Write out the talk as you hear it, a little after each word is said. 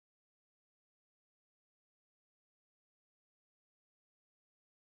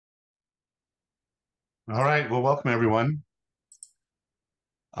All right. Well, welcome everyone.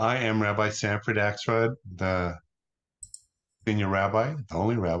 I am Rabbi Sanford Axelrod, the senior rabbi, the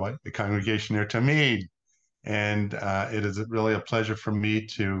only rabbi, the congregation near Tamid. And it is really a pleasure for me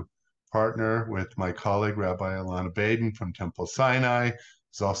to partner with my colleague, Rabbi Alana Baden from Temple Sinai,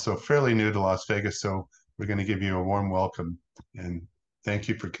 who's also fairly new to Las Vegas. So we're going to give you a warm welcome and thank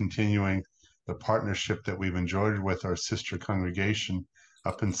you for continuing the partnership that we've enjoyed with our sister congregation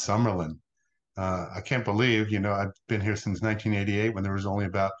up in Summerlin. I can't believe, I've been here since 1988 when there was only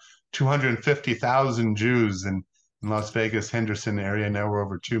about 250,000 Jews in Las Vegas, Henderson area. Now we're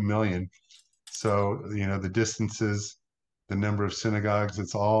over 2 million. So, the distances, the number of synagogues,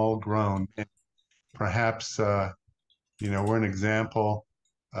 it's all grown. And perhaps, we're an example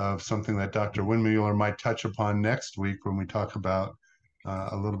of something that Dr. Windmueller might touch upon next week when we talk about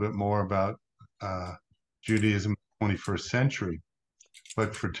a little bit more about Judaism in the 21st century.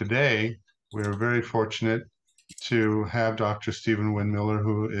 But for today, we're very fortunate to have Dr. Stephen Windmueller,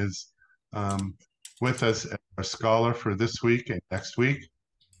 who is um, with us as our scholar for this week and next week.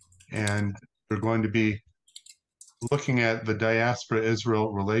 And we're going to be looking at the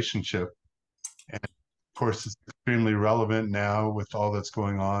diaspora-Israel relationship. And of course, it's extremely relevant now with all that's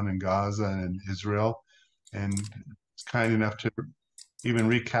going on in Gaza and in Israel. And it's kind enough to even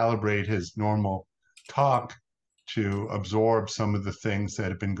recalibrate his normal talk to absorb some of the things that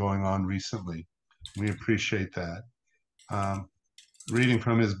have been going on recently. We appreciate that. Um, Reading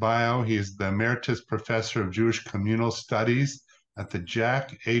from his bio, he is the Emeritus Professor of Jewish Communal Studies at the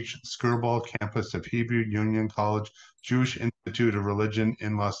Jack H. Skirball campus of Hebrew Union College Jewish Institute of Religion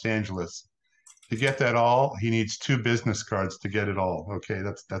in Los Angeles. To get that all, he needs 2 business cards to get it all. Okay,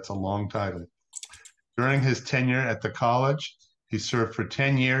 that's a long title. During his tenure at the college, he served for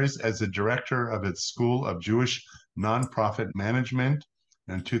 10 years as the director of its School of Jewish Nonprofit Management,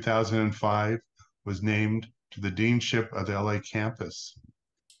 and in 2005 was named to the deanship of the LA campus.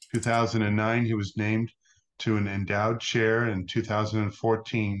 2009, he was named to an endowed chair. In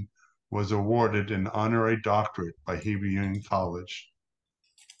 2014, was awarded an honorary doctorate by Hebrew Union College.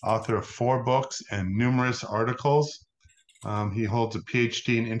 Author of 4 books and numerous articles, he holds a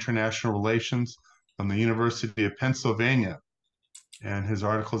PhD in international relations from the University of Pennsylvania, and his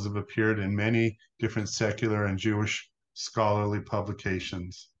articles have appeared in many different secular and Jewish scholarly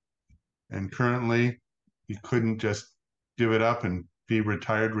publications. And currently, he couldn't just give it up and be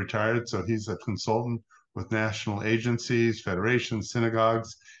retired. So he's a consultant with national agencies, federations,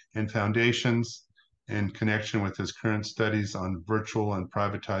 synagogues, and foundations in connection with his current studies on virtual and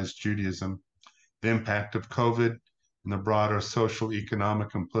privatized Judaism, the impact of COVID, and the broader social,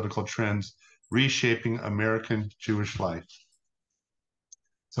 economic, and political trends reshaping American Jewish life.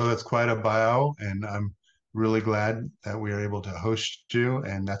 So that's quite a bio, and I'm really glad that we are able to host you,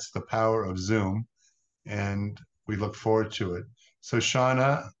 and that's the power of Zoom, and we look forward to it. So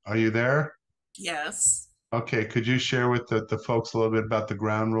Shauna, are you there? Yes. Okay, could you share with the folks a little bit about the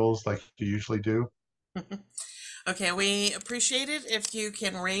ground rules like you usually do? Okay, we appreciate it if you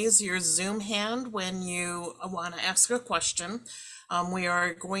can raise your Zoom hand when you want to ask a question. We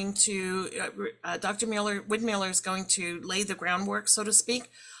are going to, Dr. Windmiller is going to lay the groundwork, so to speak.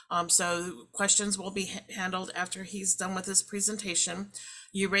 So questions will be handled after he's done with his presentation.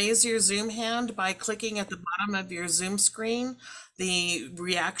 You raise your Zoom hand by clicking at the bottom of your Zoom screen, the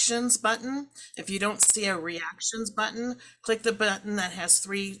reactions button. If you don't see a reactions button, click the button that has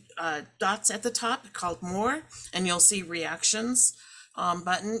 3 dots at the top called more, and you'll see reactions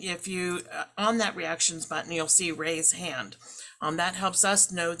button. If you, on that reactions button, you'll see raise hand. That helps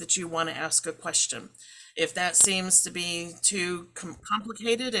us know that you want to ask a question. If that seems to be too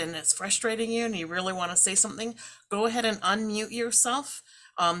complicated and it's frustrating you and you really want to say something, go ahead and unmute yourself.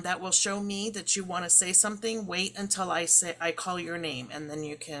 That will show me that you want to say something. Wait until I call your name, and then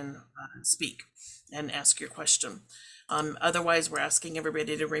you can speak and ask your question. Otherwise, we're asking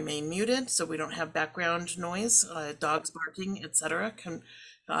everybody to remain muted so we don't have background noise, dogs barking, etc.,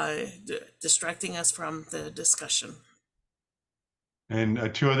 distracting us from the discussion.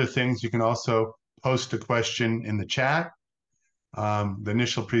 And 2 other things, you can also post a question in the chat. The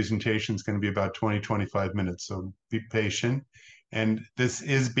initial presentation is going to be about 20-25 minutes, so be patient. And this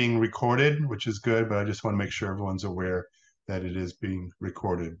is being recorded, which is good, but I just want to make sure everyone's aware that it is being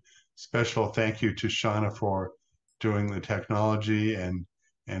recorded. Special thank you to Shauna for doing the technology, and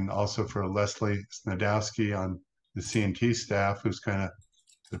also for Leslie Snadowski on the CNT staff, who's kind of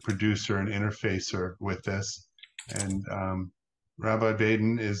the producer and interfacer with this. And Rabbi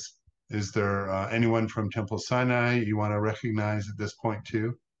Baden, is there anyone from Temple Sinai you want to recognize at this point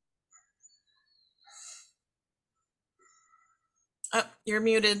too? You're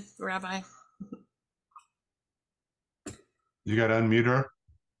muted, Rabbi. You got to unmute her.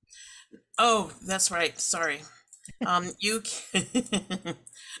 Oh, that's right. Sorry. You can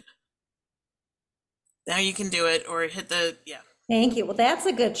now you can do it or hit the, yeah. Thank you. Well, that's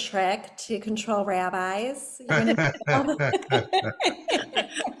a good trick to control rabbis. You're gonna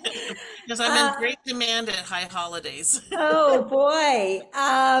Because I'm in great demand at high holidays. oh boy.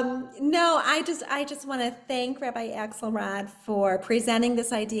 No, I just want to thank Rabbi Axelrod for presenting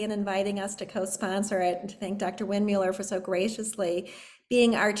this idea and inviting us to co-sponsor it, and to thank Dr. Windmueller for so graciously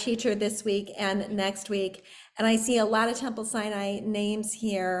being our teacher this week and next week. And I see a lot of Temple Sinai names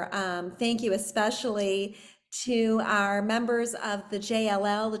here. Thank you especially to our members of the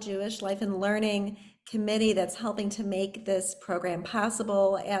JLL, the Jewish Life and Learning Committee, that's helping to make this program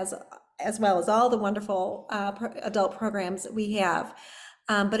possible, as well as all the wonderful adult programs that we have.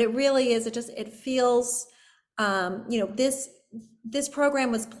 But it really is, it feels, this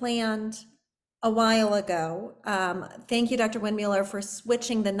program was planned a while ago. Thank you, Dr. Windmueller, for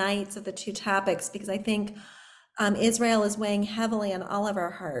switching the nights of the two topics, because I think Israel is weighing heavily on all of our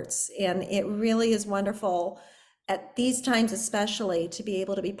hearts. And it really is wonderful at these times, especially, to be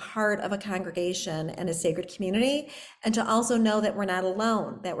able to be part of a congregation and a sacred community, and to also know that we're not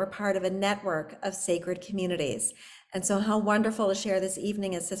alone, that we're part of a network of sacred communities. And so how wonderful to share this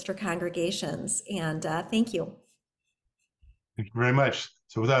evening as sister congregations. And thank you. Thank you very much.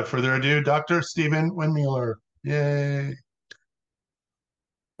 So without further ado, Dr. Stephen Windmueller. Yay.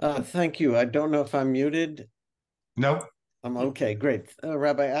 Thank you. I don't know if I'm muted. Nope. I'm okay, great.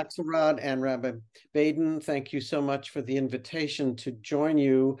 Rabbi Axelrod and Rabbi Baden, thank you so much for the invitation to join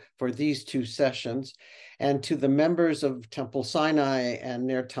you for these two sessions, and to the members of Temple Sinai and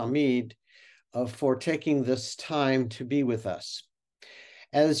Ner Talmid for taking this time to be with us.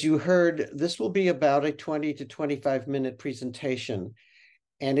 As you heard, this will be about a 20 to 25-minute presentation,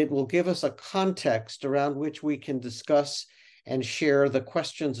 and it will give us a context around which we can discuss and share the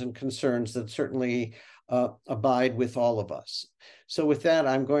questions and concerns that certainly abide with all of us. So with that,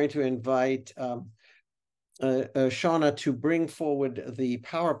 I'm going to invite Shauna to bring forward the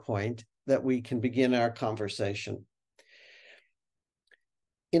PowerPoint that we can begin our conversation.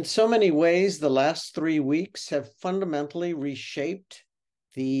 In so many ways, the last 3 weeks have fundamentally reshaped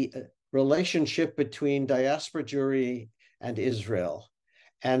the relationship between diaspora Jewry and Israel,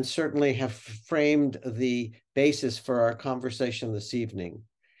 and certainly have framed the basis for our conversation this evening.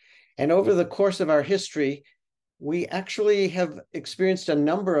 And over the course of our history, we actually have experienced a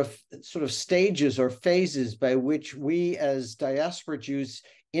number of sort of stages or phases by which we as diaspora Jews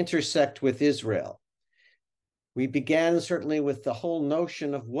intersect with Israel. We began certainly with the whole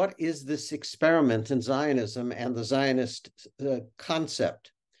notion of what is this experiment in Zionism and the Zionist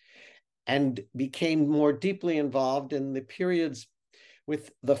concept, and became more deeply involved in the periods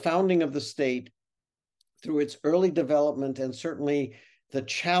with the founding of the state, through its early development, and certainly the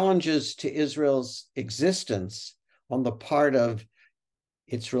challenges to Israel's existence on the part of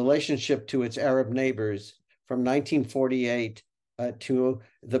its relationship to its Arab neighbors from 1948 to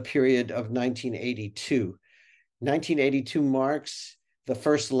the period of 1982. 1982 marks the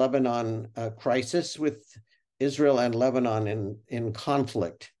first Lebanon crisis, with Israel and Lebanon in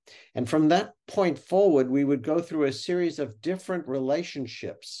conflict. And from that point forward, we would go through a series of different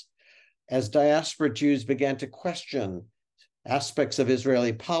relationships as diaspora Jews began to question aspects of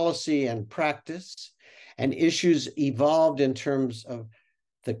Israeli policy and practice, and issues evolved in terms of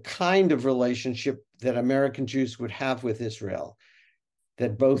the kind of relationship that American Jews would have with Israel,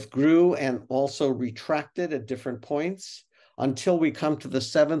 that both grew and also retracted at different points, until we come to the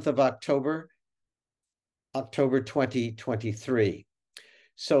 7th of October 2023.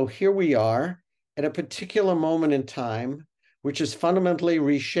 So here we are at a particular moment in time, which has fundamentally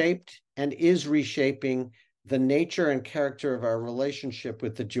reshaped and is reshaping the nature and character of our relationship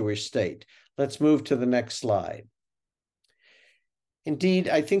with the Jewish state. Let's move to the next slide. Indeed,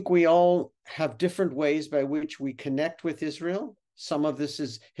 I think we all have different ways by which we connect with Israel. Some of this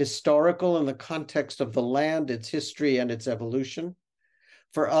is historical in the context of the land, its history, and its evolution.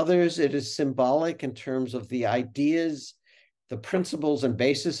 For others, it is symbolic in terms of the ideas, the principles and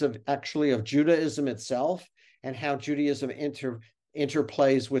basis of Judaism itself, and how Judaism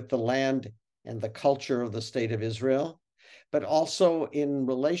interplays with the land and the culture of the state of Israel, but also in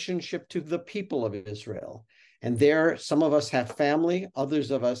relationship to the people of Israel. And there, some of us have family,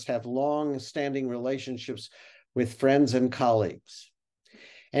 others of us have long-standing relationships with friends and colleagues.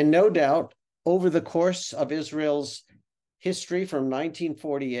 And no doubt, over the course of Israel's history from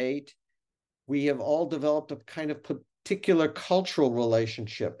 1948, we have all developed a kind of particular cultural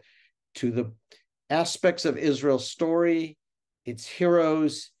relationship to the aspects of Israel's story, its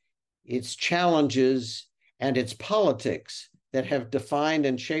heroes, its challenges, and its politics that have defined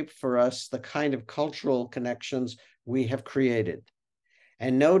and shaped for us the kind of cultural connections we have created.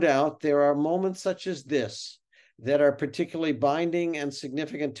 And no doubt there are moments such as this that are particularly binding and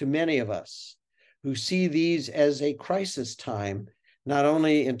significant to many of us who see these as a crisis time, not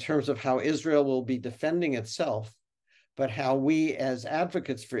only in terms of how Israel will be defending itself, but how we as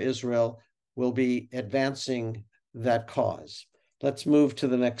advocates for Israel will be advancing that cause. Let's move to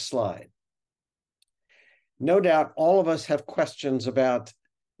the next slide. No doubt all of us have questions about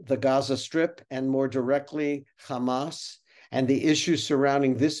the Gaza Strip and more directly Hamas and the issues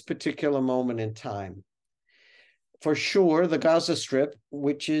surrounding this particular moment in time. For sure, the Gaza Strip,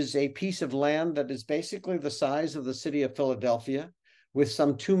 which is a piece of land that is basically the size of the city of Philadelphia, with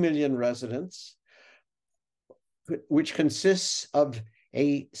some 2 million residents, which consists of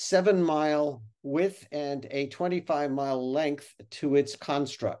a 7-mile width and a 25-mile length to its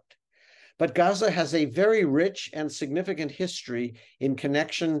construct. But Gaza has a very rich and significant history in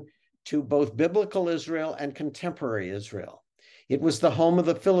connection to both biblical Israel and contemporary Israel. It was the home of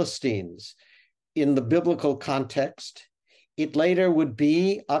the Philistines in the biblical context. It later would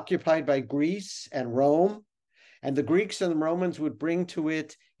be occupied by Greece and Rome, and the Greeks and the Romans would bring to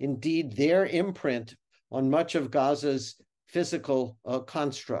it indeed their imprint on much of Gaza's physical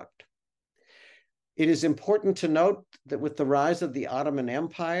construct. It is important to note that with the rise of the Ottoman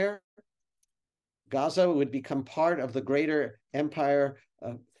Empire, Gaza would become part of the greater empire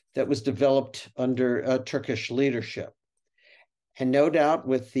that was developed under Turkish leadership. And no doubt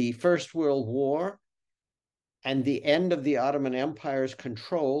with the First World War and the end of the Ottoman Empire's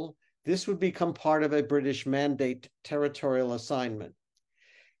control, this would become part of a British mandate territorial assignment.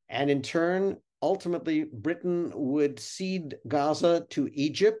 And in turn, ultimately, Britain would cede Gaza to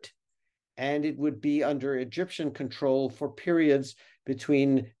Egypt, and it would be under Egyptian control for periods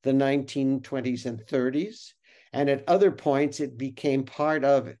between the 1920s and 30s. And at other points, it became part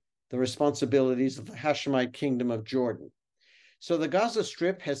of the responsibilities of the Hashemite Kingdom of Jordan. So the Gaza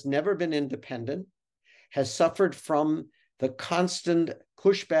Strip has never been independent, has suffered from the constant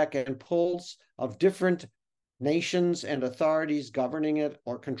pushback and pulls of different nations and authorities governing it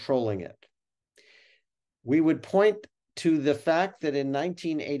or controlling it. We would point to the fact that in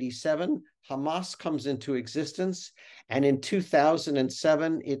 1987, Hamas comes into existence, and in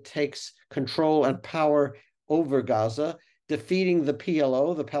 2007, it takes control and power over Gaza, defeating the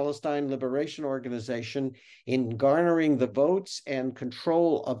PLO, the Palestine Liberation Organization, in garnering the votes and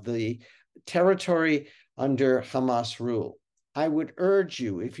control of the territory under Hamas rule. I would urge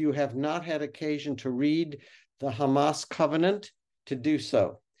you, if you have not had occasion to read the Hamas Covenant, to do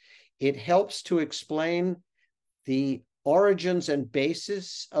so. It helps to explain the origins and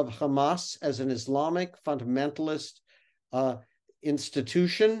basis of Hamas as an Islamic fundamentalist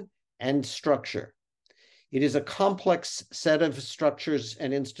institution and structure. It is a complex set of structures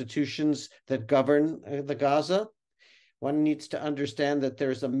and institutions that govern the Gaza. One needs to understand that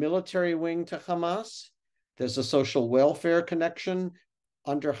there's a military wing to Hamas. There's a social welfare connection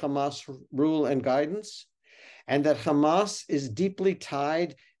under Hamas rule and guidance, and that Hamas is deeply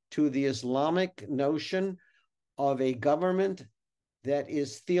tied to the Islamic notion of a government that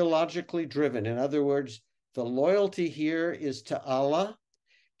is theologically driven. In other words, the loyalty here is to Allah,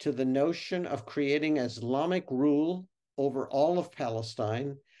 to the notion of creating Islamic rule over all of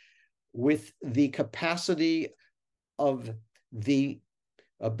Palestine, with the capacity of the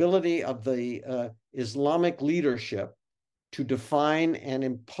ability of the Islamic leadership to define and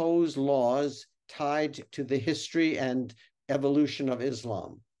impose laws tied to the history and evolution of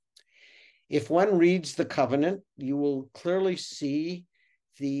Islam. If one reads the covenant, you will clearly see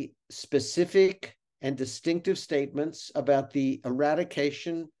the specific and distinctive statements about the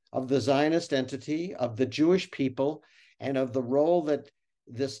eradication of the Zionist entity, of the Jewish people, and of the role that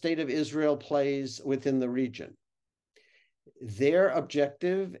the state of Israel plays within the region. Their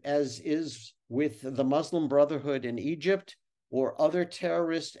objective, as is with the Muslim Brotherhood in Egypt or other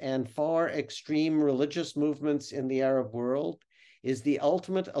terrorist and far extreme religious movements in the Arab world, is the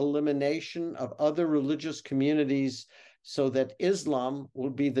ultimate elimination of other religious communities so that Islam will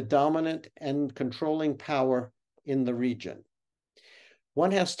be the dominant and controlling power in the region.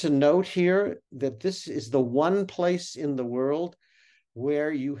 One has to note here that this is the one place in the world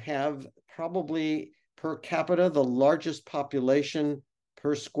where you have probably per capita the largest population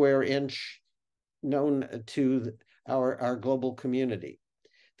per square inch known to our global community.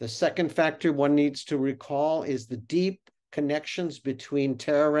 The second factor one needs to recall is the deep connections between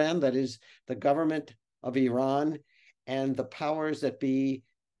Tehran, that is the government of Iran, and the powers that be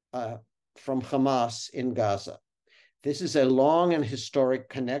from Hamas in Gaza. This is a long and historic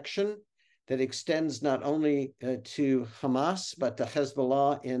connection that extends not only to Hamas, but to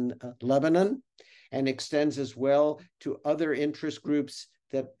Hezbollah in Lebanon, and extends as well to other interest groups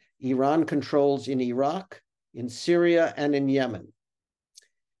that Iran controls in Iraq, in Syria, and in Yemen.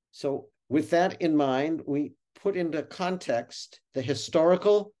 So with that in mind, we put into context the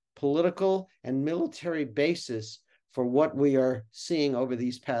historical, political, and military basis for what we are seeing over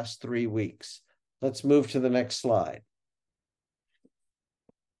these past 3 weeks. Let's move to the next slide.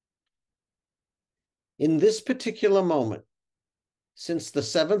 In this particular moment, since the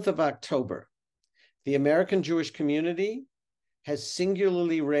 7th of October, the American Jewish community has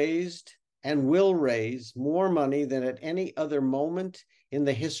singularly raised and will raise more money than at any other moment in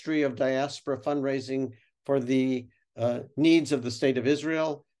the history of diaspora fundraising for the needs of the State of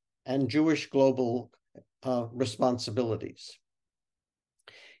Israel and Jewish global responsibilities.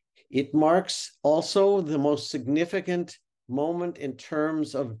 It marks also the most significant moment in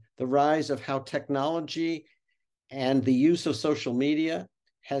terms of the rise of how technology and the use of social media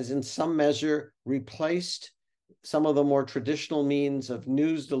has in some measure replaced some of the more traditional means of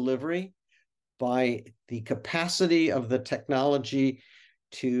news delivery by the capacity of the technology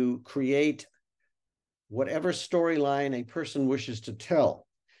to create whatever storyline a person wishes to tell.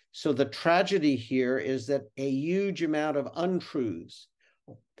 So the tragedy here is that a huge amount of untruths,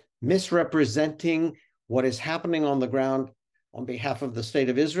 misrepresenting what is happening on the ground on behalf of the State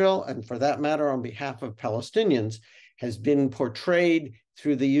of Israel, and for that matter, on behalf of Palestinians, has been portrayed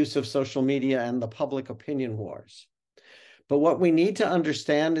through the use of social media and the public opinion wars. But what we need to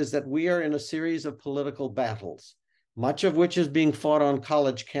understand is that we are in a series of political battles, much of which is being fought on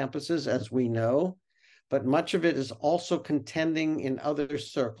college campuses, as we know, but much of it is also contending in other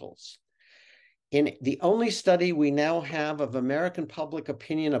circles. In the only study we now have of American public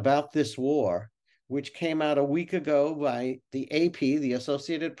opinion about this war, which came out a week ago by the AP, the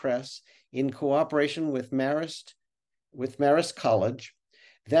Associated Press, in cooperation with Marist College,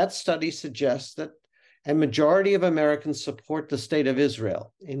 that study suggests that a majority of Americans support the State of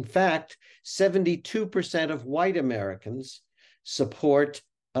Israel. In fact, 72% of white Americans support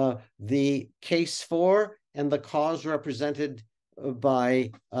the case for and the cause represented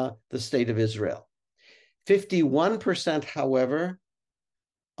by the State of Israel. 51%, however,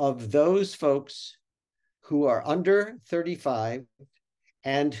 of those folks who are under 35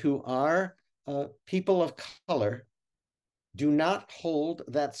 and who are people of color do not hold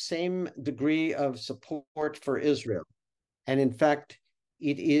that same degree of support for Israel. And in fact,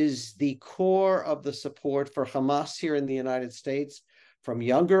 it is the core of the support for Hamas here in the United States from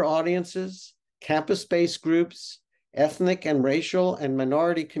younger audiences, campus-based groups, ethnic and racial and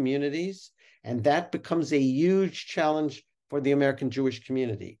minority communities, and that becomes a huge challenge for the American Jewish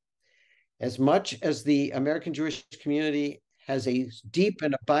community. As much as the American Jewish community has a deep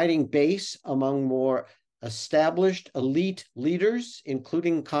and abiding base among more established elite leaders,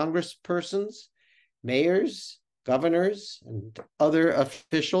 including congresspersons, mayors, governors, and other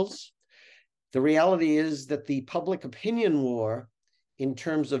officials, the reality is that the public opinion war in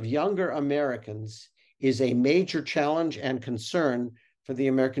terms of younger Americans is a major challenge and concern for the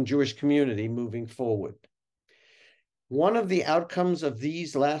American Jewish community moving forward. One of the outcomes of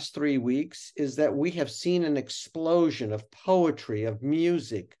these last 3 weeks is that we have seen an explosion of poetry, of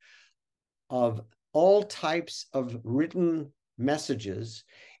music, of all types of written messages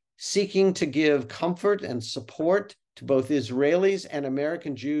seeking to give comfort and support to both Israelis and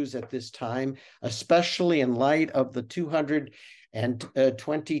American Jews at this time, especially in light of the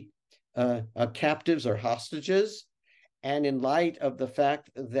 220 captives or hostages, and in light of the fact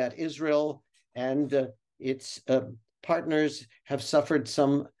that Israel and its partners have suffered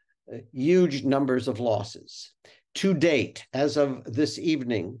some huge numbers of losses. To date, as of this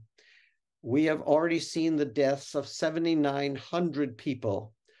evening, we have already seen the deaths of 7,900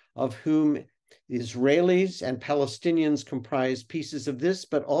 people, of whom Israelis and Palestinians comprise pieces of this,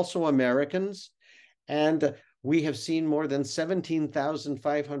 but also Americans. And we have seen more than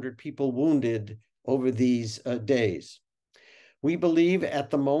 17,500 people wounded over these days. We believe at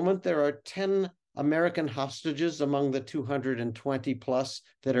the moment there are 10 American hostages among the 220 plus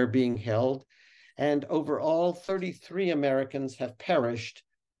that are being held. And overall, 33 Americans have perished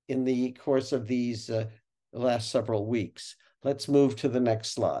in the course of these last several weeks. Let's move to the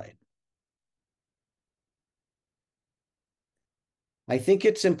next slide. I think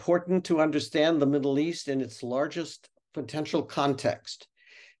it's important to understand the Middle East in its largest potential context,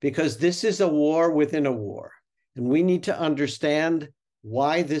 because this is a war within a war. And we need to understand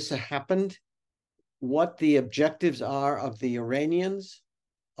why this happened, what the objectives are of the Iranians,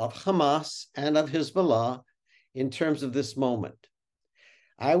 of Hamas, and of Hezbollah in terms of this moment.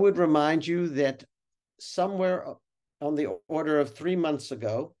 I would remind you that somewhere on the order of 3 months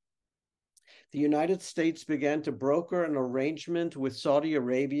ago, the United States began to broker an arrangement with Saudi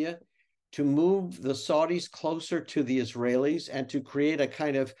Arabia to move the Saudis closer to the Israelis and to create a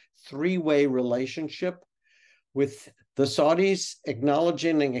kind of three-way relationship with the Saudis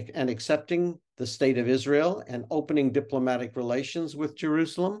acknowledging and accepting the state of Israel and opening diplomatic relations with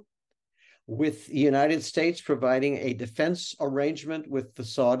Jerusalem, with the United States providing a defense arrangement with the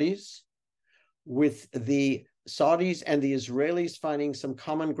Saudis, with the Saudis and the Israelis finding some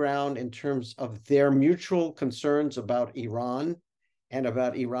common ground in terms of their mutual concerns about Iran and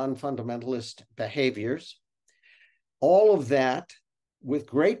about Iran fundamentalist behaviors. All of that with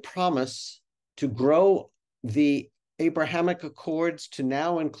great promise to grow the Abrahamic Accords to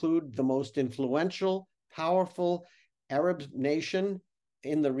now include the most influential, powerful Arab nation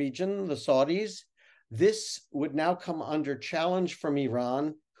in the region, the Saudis. This would now come under challenge from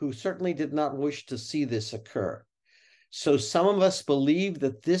Iran, who certainly did not wish to see this occur. So some of us believe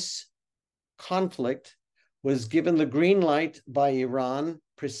that this conflict was given the green light by Iran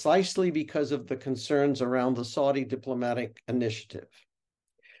precisely because of the concerns around the Saudi diplomatic initiative.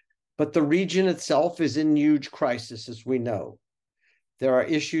 But the region itself is in huge crisis, as we know. There are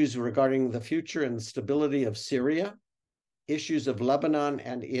issues regarding the future and stability of Syria, issues of Lebanon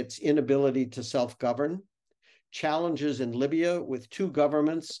and its inability to self-govern, challenges in Libya with two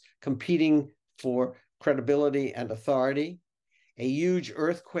governments competing for credibility and authority, a huge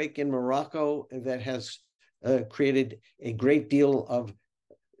earthquake in Morocco that has created a great deal of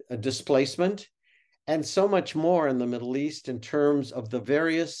displacement, and so much more in the Middle East in terms of the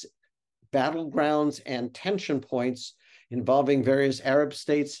various battlegrounds and tension points involving various Arab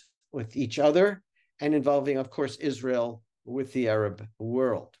states with each other and involving, of course, Israel with the Arab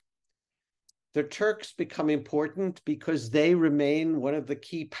world. The Turks become important because they remain one of the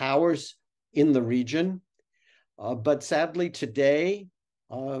key powers in the region. But sadly, today,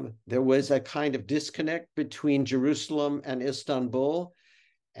 there was a kind of disconnect between Jerusalem and Istanbul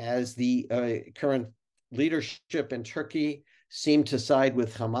as the current leadership in Turkey seemed to side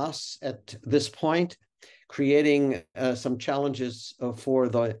with Hamas at this point, creating some challenges for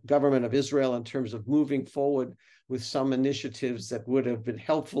the government of Israel in terms of moving forward with some initiatives that would have been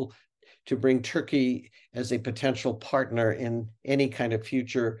helpful to bring Turkey as a potential partner in any kind of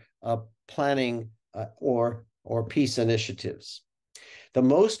future planning or peace initiatives. The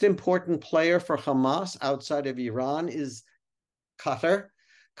most important player for Hamas outside of Iran is Qatar.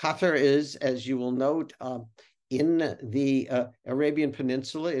 Qatar is, as you will note, in the Arabian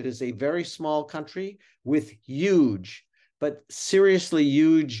Peninsula. It is a very small country with huge, but seriously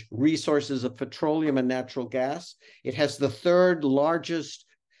huge resources of petroleum and natural gas. It has the third largest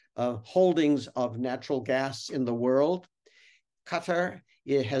holdings of natural gas in the world. Qatar,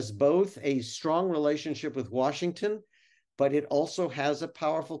 it has both a strong relationship with Washington, but it also has a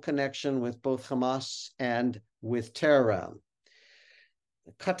powerful connection with both Hamas and with Tehran.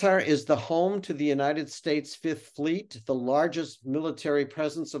 Qatar is the home to the United States Fifth Fleet, the largest military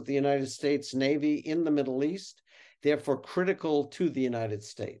presence of the United States Navy in the Middle East, therefore critical to the United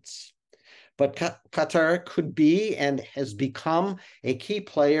States. But Qatar could be and has become a key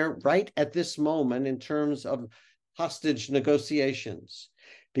player right at this moment in terms of hostage negotiations,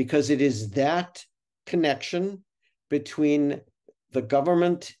 because it is that connection between the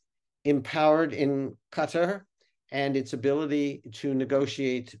government empowered in Qatar and its ability to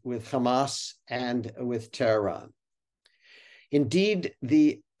negotiate with Hamas and with Tehran. Indeed,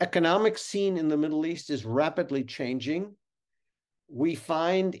 the economic scene in the Middle East is rapidly changing. We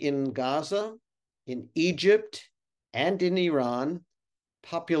find in Gaza, in Egypt, and in Iran,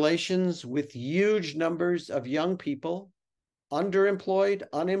 populations with huge numbers of young people, underemployed,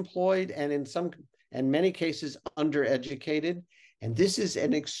 unemployed, and in many cases, undereducated. And this is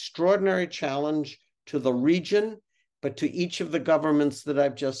an extraordinary challenge to the region, but to each of the governments that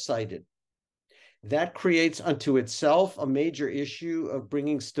I've just cited. That creates unto itself a major issue of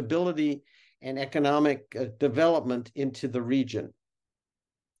bringing stability and economic development into the region.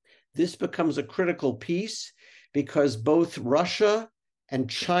 This becomes a critical piece because both Russia and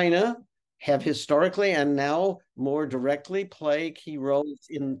China have historically and now more directly play key roles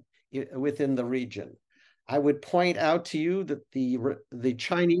within the region. I would point out to you that the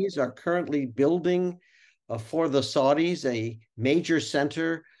Chinese are currently building for the Saudis a major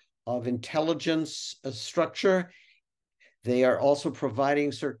center of intelligence structure. They are also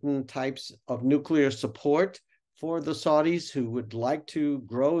providing certain types of nuclear support for the Saudis who would like to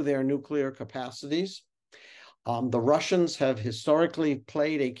grow their nuclear capacities. The Russians have historically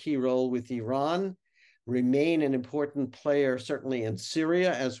played a key role with Iran. remain an important player, certainly in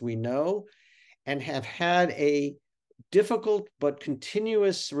Syria, as we know, and have had a difficult but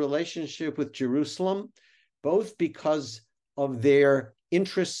continuous relationship with Jerusalem, both because of their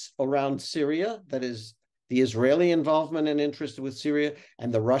interests around Syria, that is, the Israeli involvement and interest with Syria,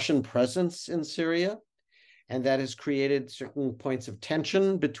 and the Russian presence in Syria. And that has created certain points of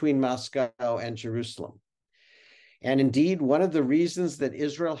tension between Moscow and Jerusalem. And indeed, one of the reasons that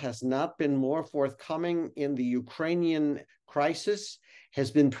Israel has not been more forthcoming in the Ukrainian crisis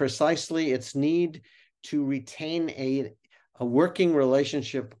has been precisely its need to retain a working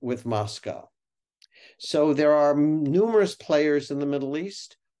relationship with Moscow. So there are numerous players in the Middle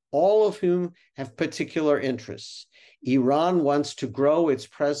East, all of whom have particular interests. Iran wants to grow its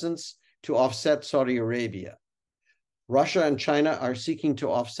presence to offset Saudi Arabia. Russia and China are seeking to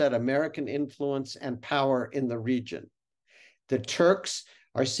offset American influence and power in the region. The Turks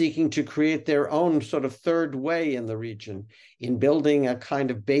are seeking to create their own sort of third way in the region in building a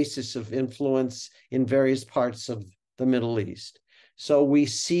kind of basis of influence in various parts of the Middle East. So we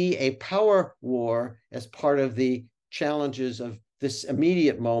see a power war as part of the challenges of this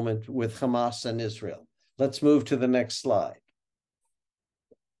immediate moment with Hamas and Israel. Let's move to the next slide.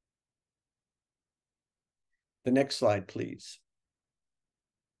 The next slide, please.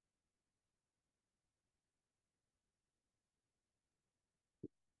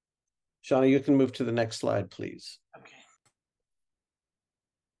 Shauna, you can move to the next slide, please. Okay.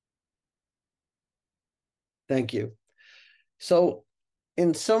 Thank you. So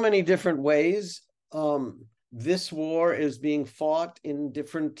in so many different ways, this war is being fought in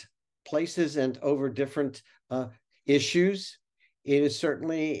different places and over different issues. It is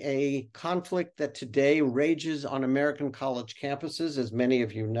certainly a conflict that today rages on American college campuses, as many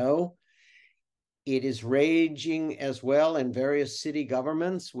of you know. It is raging as well in various city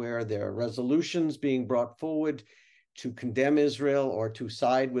governments where there are resolutions being brought forward to condemn Israel or to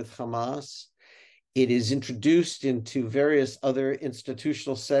side with Hamas. It is introduced into various other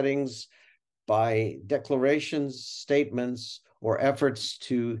institutional settings by declarations, statements, or efforts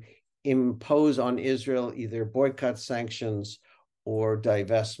to impose on Israel either boycott, sanctions, or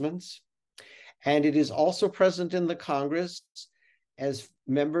divestments. And it is also present in the Congress as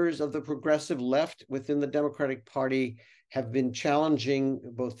members of the progressive left within the Democratic Party have been challenging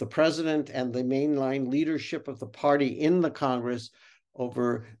both the president and the mainline leadership of the party in the Congress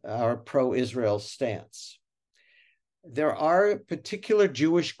over our pro-Israel stance. There are particular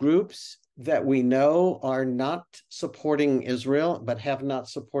Jewish groups that we know are not supporting Israel, but have not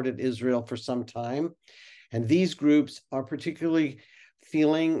supported Israel for some time. And these groups are particularly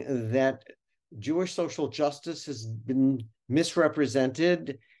feeling that Jewish social justice has been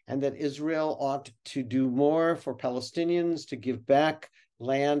misrepresented and that Israel ought to do more for Palestinians, to give back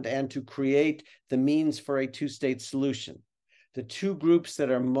land, and to create the means for a two-state solution. The two groups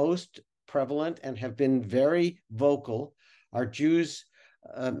that are most prevalent and have been very vocal are Jews,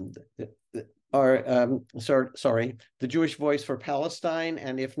 the Jewish Voice for Palestine,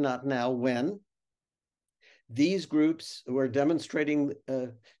 and If Not Now, When? These groups were demonstrating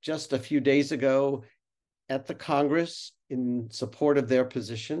just a few days ago at the Congress in support of their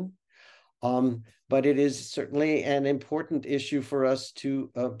position. But it is certainly an important issue for us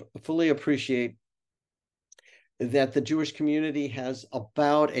to fully appreciate that the Jewish community has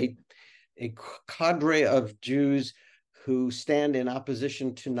about a cadre of Jews who stand in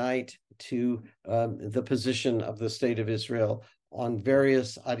opposition tonight to the position of the State of Israel on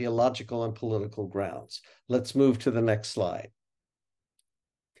various ideological and political grounds. Let's move to the next slide.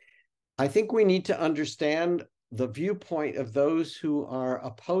 I think we need to understand the viewpoint of those who are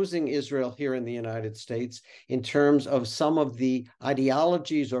opposing Israel here in the United States in terms of some of the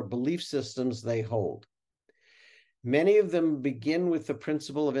ideologies or belief systems they hold. Many of them begin with the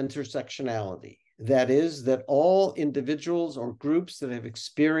principle of intersectionality. That is, that all individuals or groups that have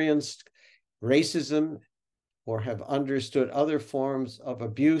experienced racism or have understood other forms of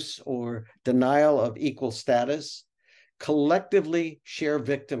abuse or denial of equal status collectively share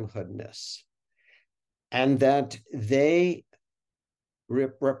victimhoodness, and that they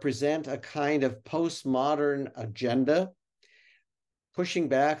represent a kind of postmodern agenda pushing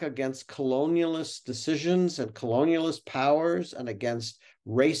back against colonialist decisions and colonialist powers and against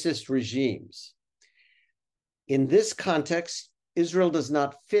racist regimes. In this context, Israel does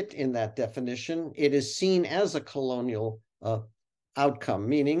not fit in that definition. It is seen as a colonial outcome,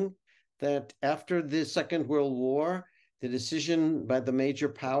 meaning that after the Second World War, the decision by the major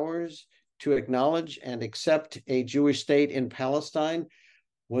powers to acknowledge and accept a Jewish state in Palestine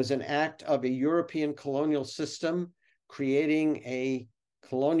was an act of a European colonial system creating a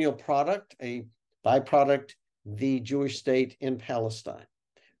colonial product, a byproduct, the Jewish state in Palestine.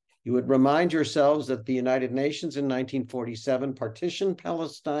 You would remind yourselves that the United Nations in 1947 partitioned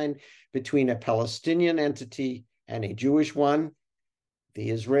Palestine between a Palestinian entity and a Jewish one. The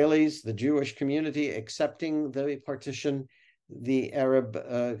Israelis, the Jewish community, accepting the partition, the Arab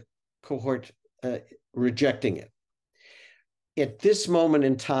cohort rejecting it. At this moment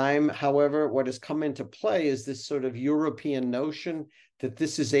in time, however, what has come into play is this sort of European notion that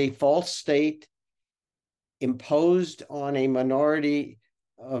this is a false state imposed on a minority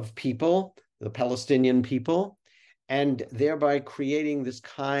of people, the Palestinian people, and thereby creating this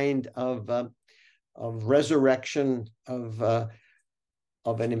kind of resurrection of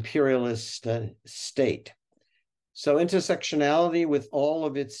an imperialist state. So intersectionality with all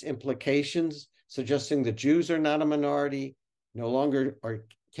of its implications, suggesting that Jews are not a minority, no longer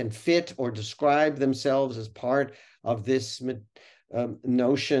can fit or describe themselves as part of this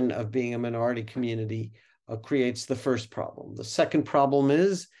notion of being a minority community, creates the first problem. The second problem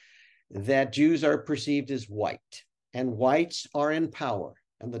is that Jews are perceived as white, and whites are in power,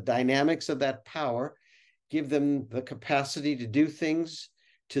 and the dynamics of that power give them the capacity to do things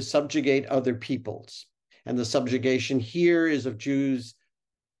to subjugate other peoples. And the subjugation here is of Jews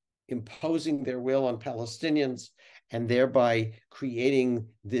imposing their will on Palestinians and thereby creating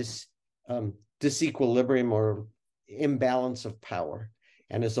this disequilibrium or imbalance of power.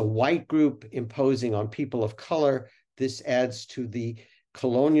 And as a white group imposing on people of color, this adds to the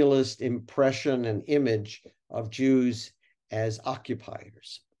colonialist impression and image of Jews as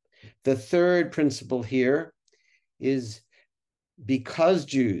occupiers. The third principle here is because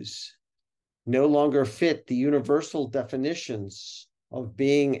Jews no longer fit the universal definitions of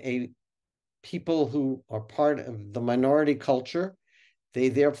being a people who are part of the minority culture, they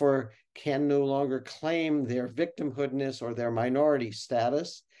therefore can no longer claim their victimhoodness or their minority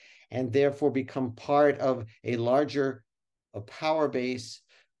status, and therefore become part of a larger power base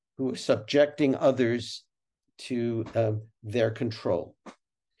who are subjecting others to their control.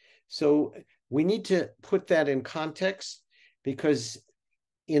 So we need to put that in context, because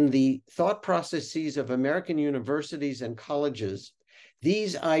in the thought processes of American universities and colleges,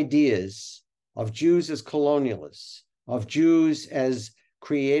 these ideas of Jews as colonialists, of Jews as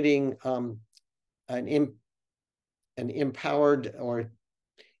creating an empowered or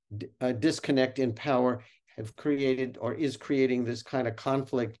a disconnect in power have created or is creating this kind of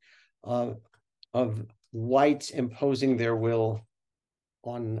conflict of whites imposing their will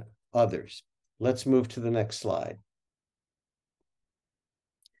on others. Let's move to the next slide.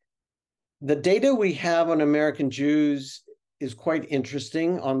 The data we have on American Jews is quite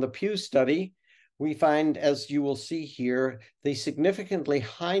interesting. On the Pew study, we find, as you will see here, the significantly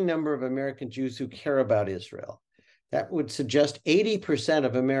high number of American Jews who care about Israel. That would suggest 80%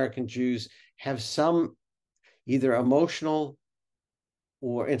 of American Jews have some either emotional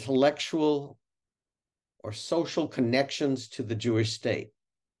or intellectual or social connections to the Jewish state.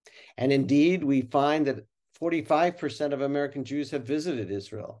 And indeed, we find that 45% of American Jews have visited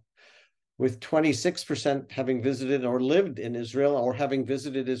Israel, with 26% having visited or lived in Israel or having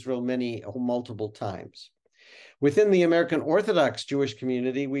visited Israel many or multiple times. Within the American Orthodox Jewish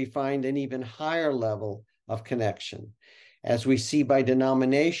community, we find an even higher level of connection. As we see by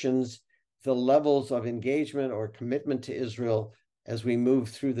denominations, the levels of engagement or commitment to Israel as we move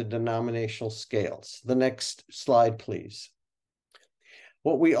through the denominational scales. The next slide, please.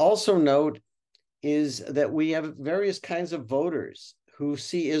 What we also note is that we have various kinds of voters who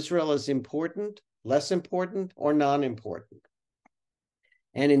see Israel as important, less important, or non-important.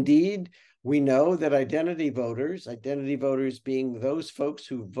 And indeed, we know that identity voters being those folks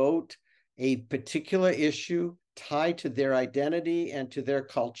who vote a particular issue tied to their identity and to their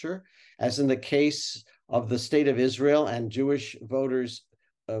culture, as in the case of the state of Israel and Jewish voters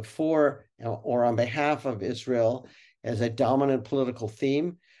for or on behalf of Israel as a dominant political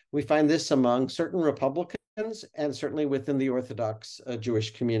theme. We find this among certain Republicans and certainly within the Orthodox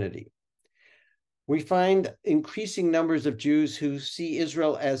Jewish community. We find increasing numbers of Jews who see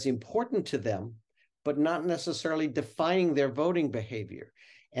Israel as important to them, but not necessarily defining their voting behavior.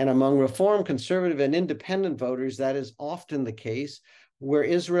 And among Reform, Conservative, and Independent voters, that is often the case, where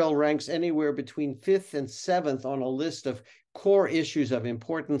Israel ranks anywhere between 5th and 7th on a list of core issues of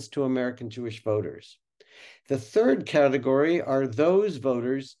importance to American Jewish voters. The third category are those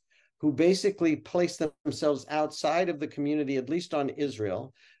voters who basically place themselves outside of the community, at least on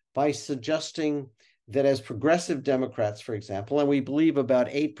Israel, by suggesting that as progressive Democrats, for example, and we believe about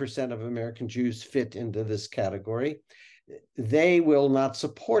 8% of American Jews fit into this category, they will not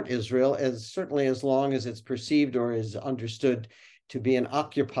support Israel, as certainly as long as it's perceived or is understood to be an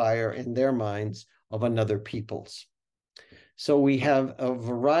occupier in their minds of another people's. So we have a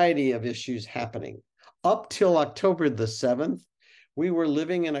variety of issues happening. Up till October the 7th, we were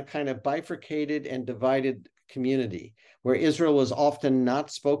living in a kind of bifurcated and divided community where Israel was often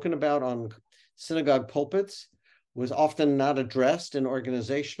not spoken about on synagogue pulpits, was often not addressed in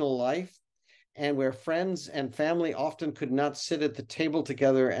organizational life, and where friends and family often could not sit at the table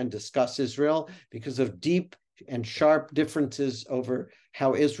together and discuss Israel because of deep and sharp differences over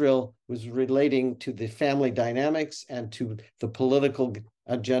how Israel was relating to the family dynamics and to the political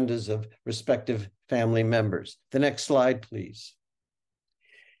agendas of respective family members. The next slide, please.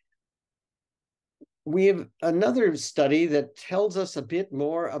 We have another study that tells us a bit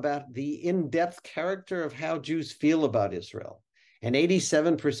more about the in-depth character of how Jews feel about Israel. And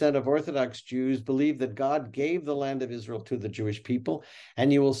 87% of Orthodox Jews believe that God gave the land of Israel to the Jewish people.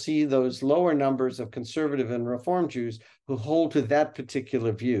 And you will see those lower numbers of conservative and Reform Jews who hold to that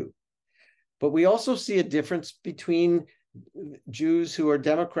particular view. But we also see a difference between Jews who are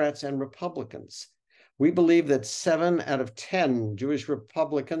Democrats and Republicans. We believe that 7 out of 10 Jewish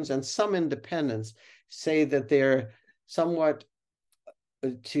Republicans and some independents say that they're somewhat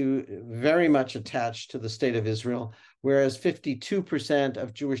very much attached to the state of Israel, whereas 52%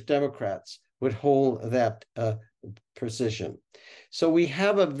 of Jewish Democrats would hold that position. So we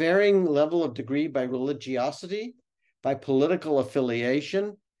have a varying level of degree by religiosity, by political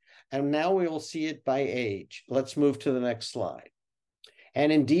affiliation, and now we will see it by age. Let's move to the next slide.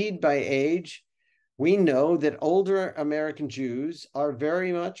 And indeed, by age, we know that older American Jews are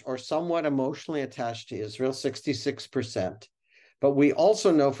very much or somewhat emotionally attached to Israel, 66%. But we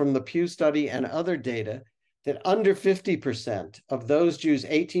also know from the Pew study and other data that under 50% of those Jews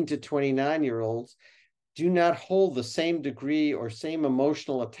 18 to 29-year-olds do not hold the same degree or same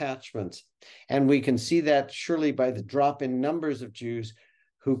emotional attachments. And we can see that surely by the drop in numbers of Jews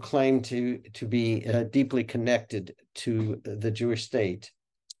who claim to be deeply connected to the Jewish state.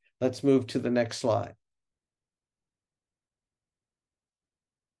 Let's move to the next slide.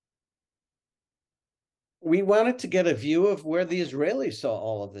 We wanted to get a view of where the Israelis saw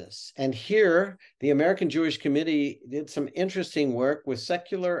all of this. And here, the American Jewish Committee did some interesting work with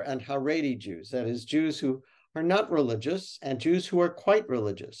secular and Haredi Jews, that is, Jews who are not religious and Jews who are quite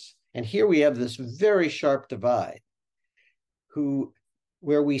religious. And here we have this very sharp divide,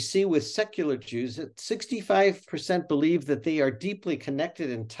 where we see with secular Jews that 65% believe that they are deeply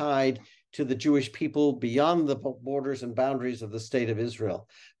connected and tied to the Jewish people beyond the borders and boundaries of the state of Israel.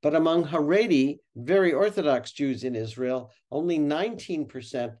 But among Haredi, very Orthodox Jews in Israel, only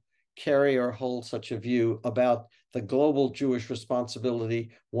 19% carry or hold such a view about the global Jewish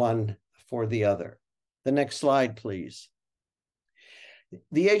responsibility, one for the other. The next slide, please.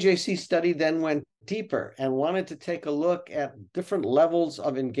 The AJC study then went deeper and wanted to take a look at different levels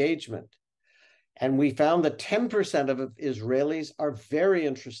of engagement. And we found that 10% of Israelis are very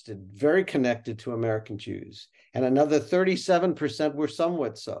interested, very connected to American Jews. And another 37% were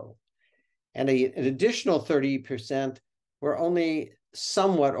somewhat so. And an additional 30% were only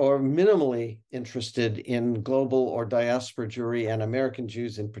somewhat or minimally interested in global or diaspora Jewry and American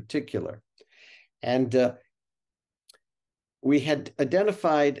Jews in particular. And we had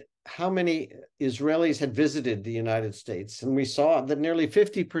identified how many Israelis had visited the United States. And we saw that nearly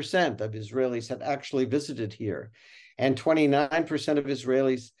 50% of Israelis had actually visited here. And 29% of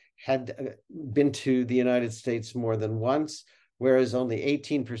Israelis had been to the United States more than once, whereas only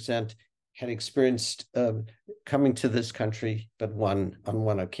 18% had experienced coming to this country but on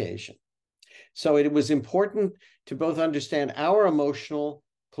one occasion. So it was important to both understand our emotional,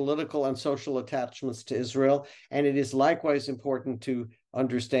 political, and social attachments to Israel, and it is likewise important to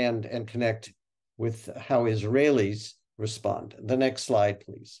understand and connect with how Israelis respond. The next slide,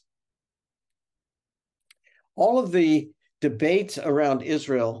 please. All of the debates around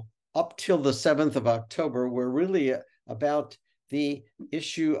Israel up till the 7th of October were really about the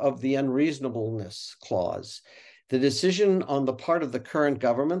issue of the unreasonableness clause. The decision on the part of the current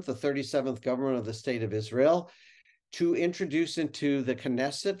government, the 37th government of the State of Israel, to introduce into the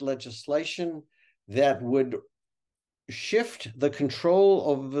Knesset legislation that would shift the control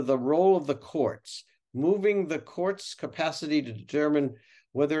over the role of the courts, moving the court's capacity to determine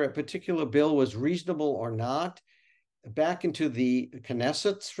whether a particular bill was reasonable or not back into the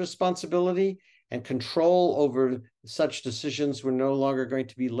Knesset's responsibility, and control over such decisions were no longer going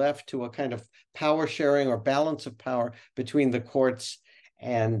to be left to a kind of power sharing or balance of power between the courts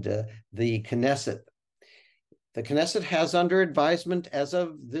and the Knesset. The Knesset has under advisement as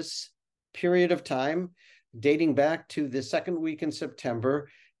of this period of time, dating back to the second week in September,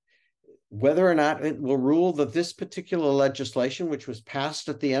 whether or not it will rule that this particular legislation, which was passed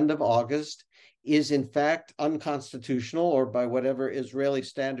at the end of August, is in fact unconstitutional, or by whatever Israeli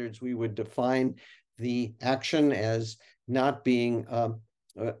standards we would define the action as not being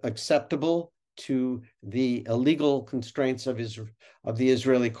acceptable to the legal constraints of the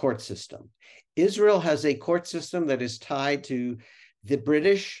Israeli court system. Israel has a court system that is tied to the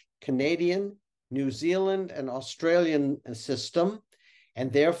British, Canadian, New Zealand, and Australian system,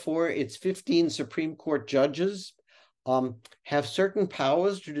 and therefore its 15 Supreme Court judges have certain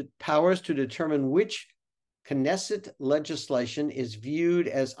powers to determine which Knesset legislation is viewed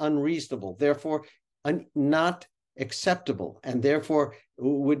as unreasonable, therefore not acceptable, and therefore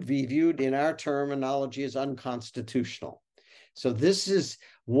would be viewed in our terminology as unconstitutional. So this is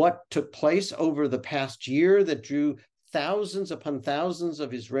what took place over the past year that drew thousands upon thousands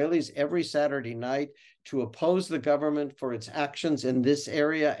of Israelis every Saturday night to oppose the government for its actions in this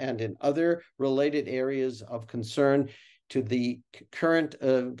area and in other related areas of concern to the current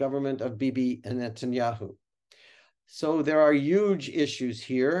government of Bibi Netanyahu. So there are huge issues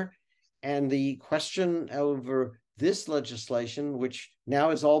here, and the question over this legislation, which now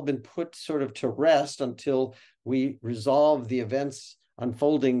has all been put sort of to rest until we resolve the events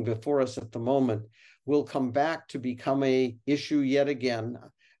unfolding before us at the moment, will come back to become an issue yet again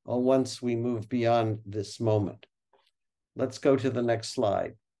once we move beyond this moment. Let's go to the next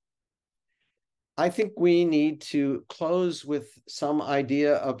slide. I think we need to close with some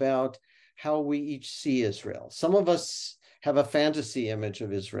idea about how we each see Israel. Some of us have a fantasy image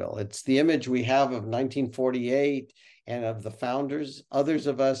of Israel. It's the image we have of 1948 and of the founders. Others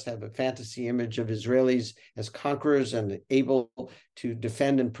of us have a fantasy image of Israelis as conquerors and able to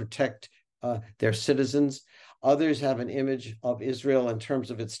defend and protect their citizens. Others have an image of Israel in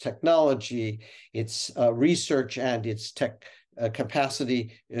terms of its technology, its research, and its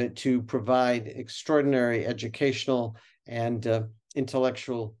capacity to provide extraordinary educational and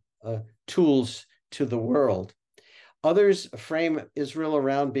intellectual tools to the world. Others frame Israel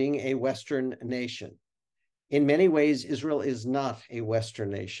around being a Western nation. In many ways, Israel is not a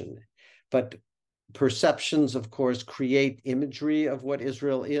Western nation, but perceptions, of course, create imagery of what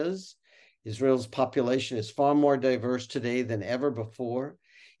Israel is. Israel's population is far more diverse today than ever before.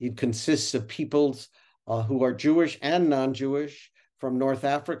 It consists of peoples who are Jewish and non-Jewish from North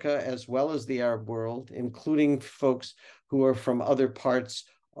Africa as well as the Arab world, including folks who are from other parts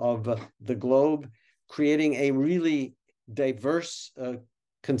of the globe, creating a really diverse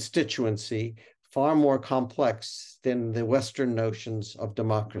constituency, far more complex than the Western notions of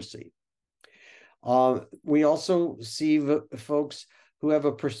democracy. We also see folks who have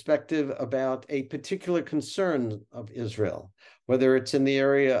a perspective about a particular concern of Israel, whether it's in the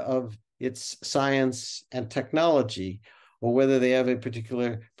area of its science and technology, or whether they have a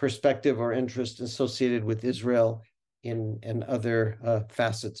particular perspective or interest associated with Israel in other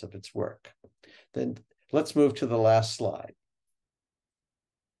facets of its work. Then let's move to the last slide.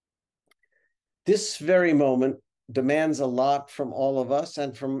 This very moment demands a lot from all of us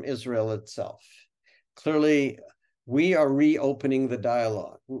and from Israel itself. Clearly, we are reopening the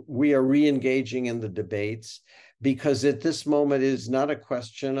dialogue. We are re-engaging in the debates because at this moment it is not a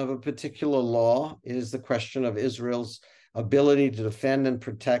question of a particular law. It is the question of Israel's ability to defend and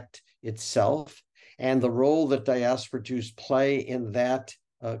protect itself, and the role that diaspora Jews play in that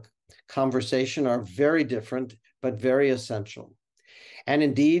conversation are very different, but very essential. And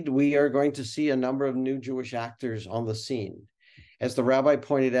indeed, we are going to see a number of new Jewish actors on the scene. As the rabbi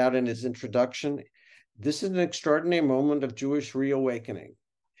pointed out in his introduction, this is an extraordinary moment of Jewish reawakening,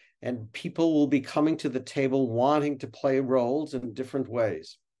 and people will be coming to the table wanting to play roles in different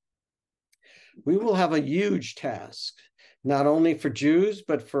ways. We will have a huge task, not only for Jews,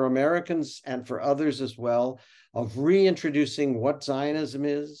 but for Americans and for others as well, of reintroducing what Zionism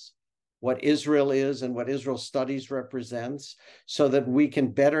is, what Israel is, and what Israel studies represents, so that we can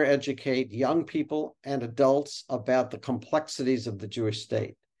better educate young people and adults about the complexities of the Jewish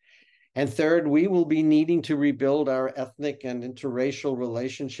state. And third, we will be needing to rebuild our ethnic and interracial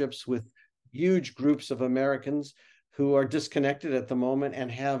relationships with huge groups of Americans who are disconnected at the moment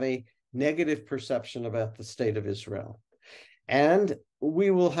and have a negative perception about the state of Israel. And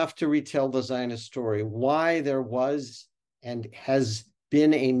we will have to retell the Zionist story, why there was and has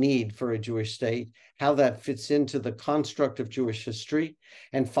been a need for a Jewish state, how that fits into the construct of Jewish history.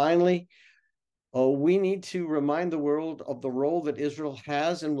 And finally, we need to remind the world of the role that Israel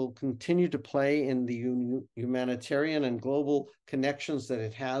has and will continue to play in the humanitarian and global connections that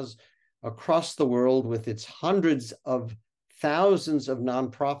it has across the world with its hundreds of thousands of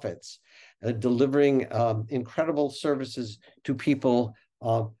nonprofits delivering incredible services to people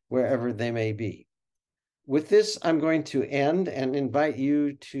wherever they may be. With this, I'm going to end and invite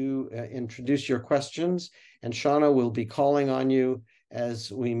you to introduce your questions, and Shauna will be calling on you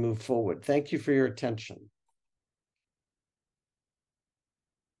as we move forward. Thank you for your attention.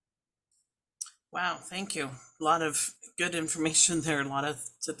 Wow, thank you. A lot of good information there, a lot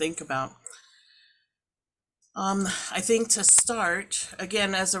to think about. I think to start,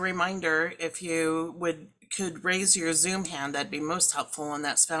 again, as a reminder, if you could raise your Zoom hand, that'd be most helpful, and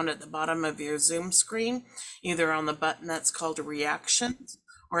that's found at the bottom of your Zoom screen, either on the button that's called Reactions,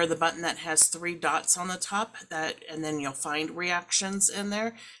 or the button that has 3 dots on the top, and then you'll find Reactions in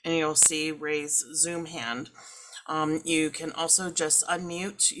there, and you'll see Raise Zoom Hand. You can also just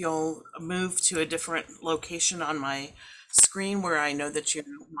unmute. You'll move to a different location on my screen where I know that you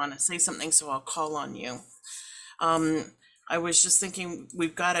want to say something, so I'll call on you. I was just thinking,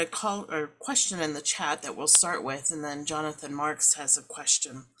 we've got a question in the chat that we'll start with, and then Jonathan Marks has a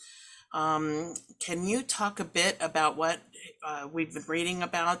question. Can you talk a bit about what we've been reading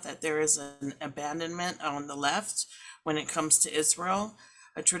about, that there is an abandonment on the left when it comes to Israel,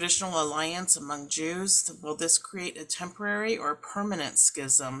 a traditional alliance among Jews? Will this create a temporary or permanent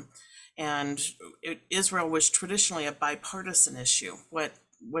schism? And Israel was traditionally a bipartisan issue.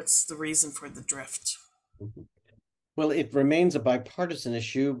 What's the reason for the drift? Well, it remains a bipartisan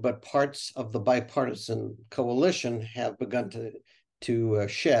issue, but parts of the bipartisan coalition have begun to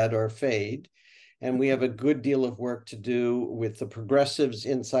shed or fade. And we have a good deal of work to do with the progressives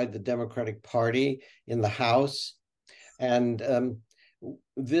inside the Democratic Party in the House. And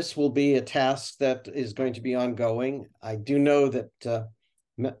this will be a task that is going to be ongoing. I do know that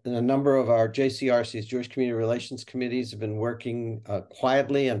a number of our JCRCs, Jewish Community Relations Committees, have been working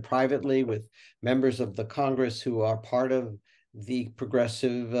quietly and privately with members of the Congress who are part of the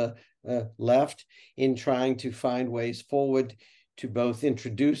progressive left in trying to find ways forward to both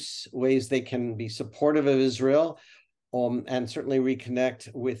introduce ways they can be supportive of Israel and certainly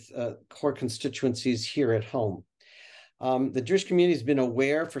reconnect with core constituencies here at home. The Jewish community has been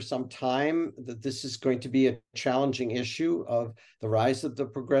aware for some time that this is going to be a challenging issue of the rise of the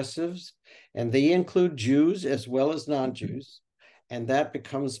progressives, and they include Jews as well as non-Jews, and that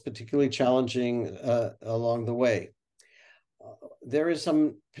becomes particularly challenging along the way. There is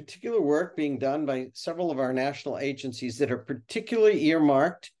some particular work being done by several of our national agencies that are particularly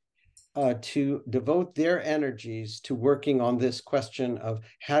earmarked to devote their energies to working on this question of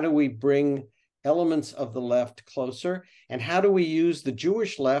how do we bring elements of the left closer, and how do we use the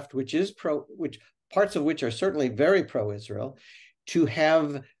Jewish left, which parts of which are certainly very pro-Israel, to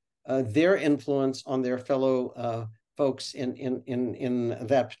have their influence on their fellow folks in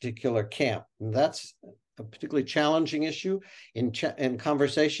that particular camp. And that's a particularly challenging issue. In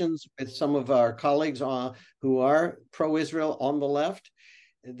conversations with some of our colleagues who are pro-Israel on the left,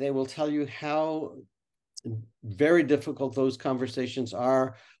 they will tell you how very difficult those conversations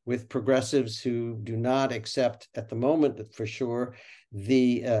are with progressives who do not accept, at the moment for sure,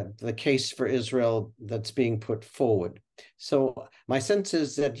 the case for Israel that's being put forward. So my sense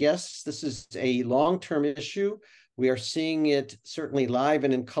is that, yes, this is a long-term issue. We are seeing it certainly live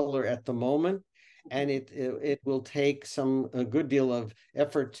and in color at the moment, and it will take a good deal of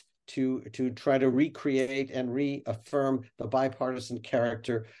effort to try to recreate and reaffirm the bipartisan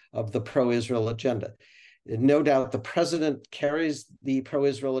character of the pro-Israel agenda. No doubt the president carries the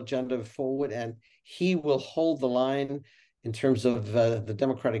pro-Israel agenda forward, and he will hold the line in terms of the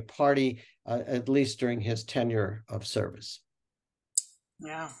Democratic Party, at least during his tenure of service.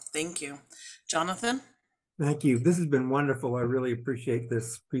 Yeah, thank you. Jonathan? Thank you. This has been wonderful. I really appreciate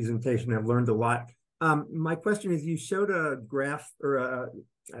this presentation. I've learned a lot. My question is, you showed a graph or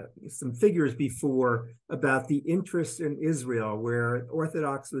some figures before about the interest in Israel, where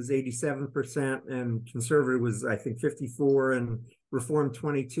Orthodox was 87% and conservative was, I think, 54% and Reform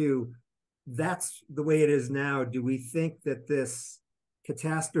 22%. That's the way it is now. Do we think that this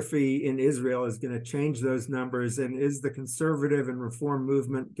catastrophe in Israel is going to change those numbers? And is the conservative and Reform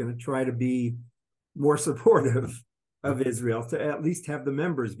movement going to try to be more supportive of Israel, to at least have the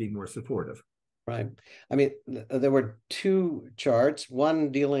members be more supportive? Right. I mean, there were 2 charts,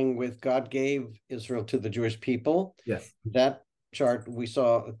 one dealing with God gave Israel to the Jewish people. Yes. That chart, we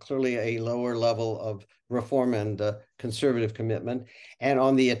saw clearly a lower level of Reform and conservative commitment. And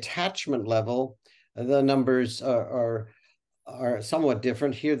on the attachment level, the numbers are somewhat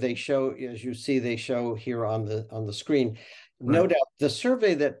different. Here they show, as you see, they show here on the screen. Right. No doubt, the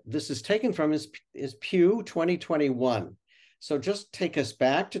survey that this is taken from is Pew 2021. So just take us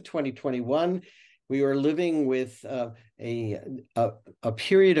back to 2021. we are living with a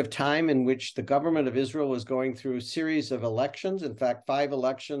period of time in which the government of Israel was going through a series of elections, in fact, 5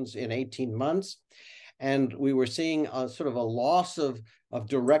 elections in 18 months. And we were seeing a sort of a loss of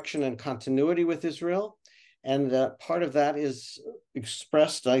direction and continuity with Israel. And part of that is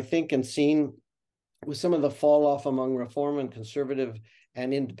expressed, I think, and seen with some of the fall off among Reform and conservative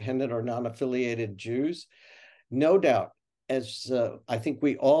and independent or non-affiliated Jews. No doubt, as I think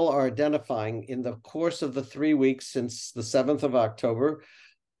we all are identifying, in the course of the 3 weeks since the 7th of October,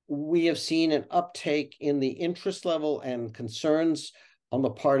 we have seen an uptake in the interest level and concerns on the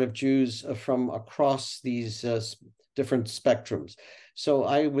part of Jews from across these different spectrums. So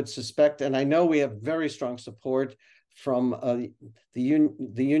I would suspect, and I know we have very strong support from the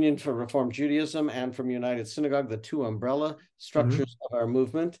Union for Reform Judaism and from United Synagogue, the 2 umbrella structures of our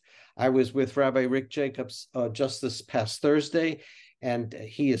movement. I was with Rabbi Rick Jacobs just this past Thursday, and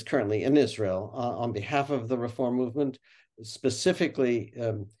he is currently in Israel on behalf of the Reform movement, specifically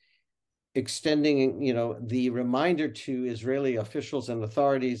extending, the reminder to Israeli officials and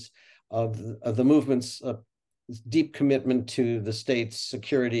authorities of the movement's deep commitment to the state's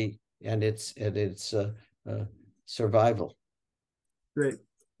security and its survival. Great,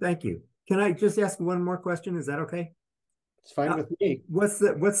 thank you. Can I just ask one more question? Is that okay? It's fine with me. What's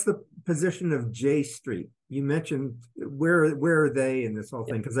the position of J Street? You mentioned where are they in this whole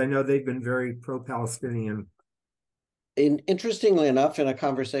thing? Because I know they've been very pro-Palestinian. Interestingly enough, in a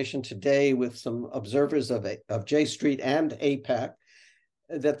conversation today with some observers of J Street and AIPAC,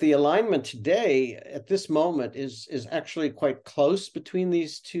 that the alignment today at this moment is actually quite close between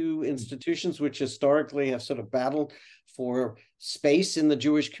these two institutions, which historically have sort of battled for space in the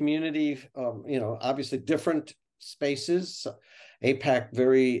Jewish community, obviously different spaces. AIPAC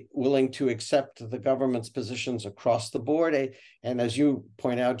very willing to accept the government's positions across the board. And as you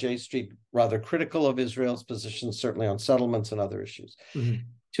point out, J Street rather critical of Israel's positions, certainly on settlements and other issues.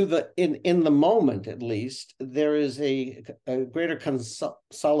 In the moment, at least, there is a greater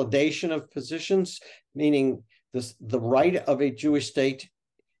consolidation of positions, meaning the right of a Jewish state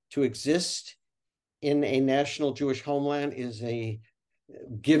to exist in a national Jewish homeland is a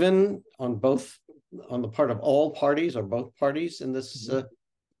given on the part of all parties or both parties in this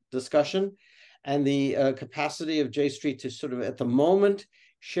discussion. And the capacity of J Street to sort of, at the moment,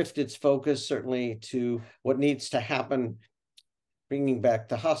 shift its focus certainly to what needs to happen, bringing back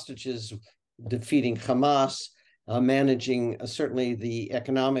the hostages, defeating Hamas, managing certainly the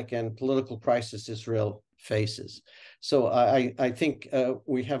economic and political crisis Israel faces. So I think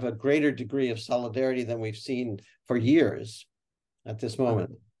we have a greater degree of solidarity than we've seen for years at this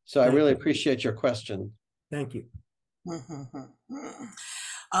moment. So I really appreciate your question. Thank you.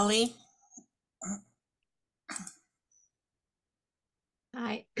 Ali?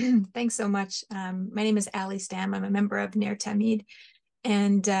 Hi, thanks so much. My name is Ali Stam. I'm a member of Ner Tamid,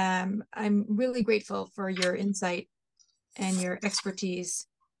 and I'm really grateful for your insight and your expertise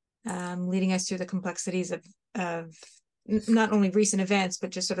leading us through the complexities of not only recent events,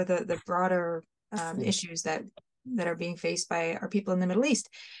 but just sort of the broader issues that are being faced by our people in the Middle East.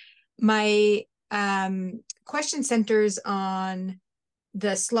 My question centers on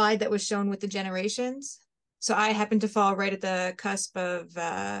the slide that was shown with the generations. So I happen to fall right at the cusp of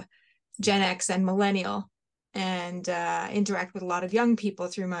Gen X and millennial, and interact with a lot of young people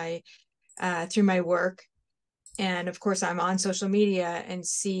through my work. And of course, I'm on social media and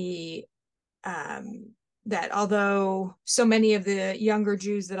see that although so many of the younger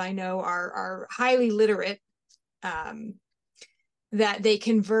Jews that I know are highly literate, that they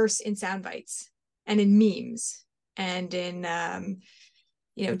converse in sound bites and in memes and in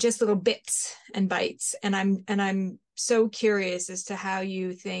just little bits and bytes. And I'm so curious as to how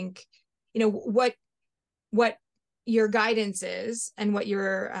you think, what your guidance is and what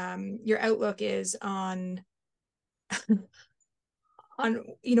your outlook is on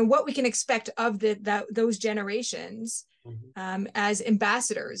what we can expect of those generations as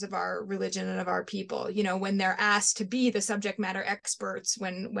ambassadors of our religion and of our people, when they're asked to be the subject matter experts,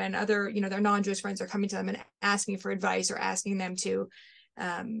 when other, their non-Jewish friends are coming to them and asking for advice or asking them to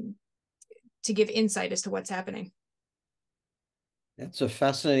give insight as to what's happening. That's a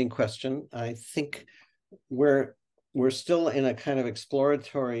fascinating question. I think we're still in a kind of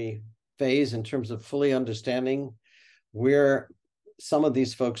exploratory phase in terms of fully understanding where some of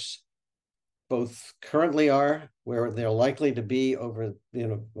these folks both currently are, where they're likely to be over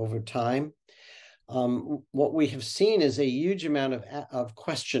time. What we have seen is a huge amount of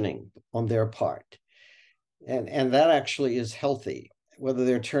questioning on their part, and that actually is healthy. Whether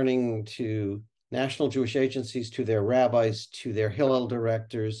they're turning to national Jewish agencies, to their rabbis, to their Hillel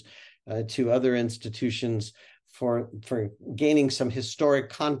directors, to other institutions for gaining some historic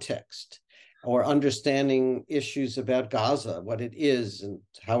context or understanding issues about Gaza, what it is and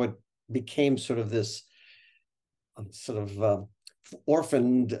how it became sort of this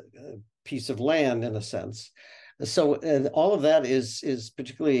orphaned piece of land in a sense. So all of that is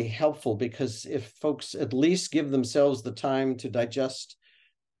particularly helpful, because if folks at least give themselves the time to digest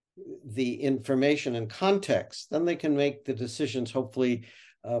the information and context, then they can make the decisions, hopefully,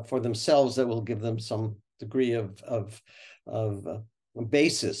 for themselves that will give them some degree of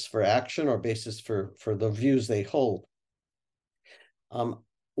basis for action or basis for the views they hold.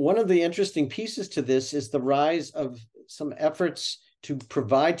 One of the interesting pieces to this is the rise of some efforts to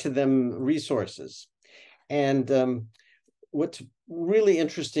provide to them resources. And what's really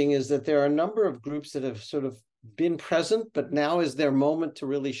interesting is that there are a number of groups that have sort of been present, but now is their moment to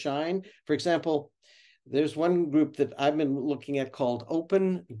really shine. For example, there's one group that I've been looking at called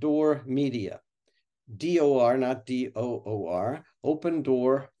Open Door Media, D-O-R, not D-O-O-R, Open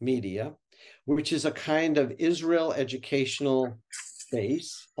Door Media, which is a kind of Israel educational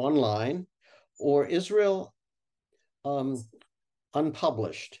space online, or Israel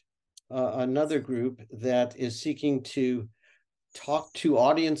Unpublished, another group that is seeking to talk to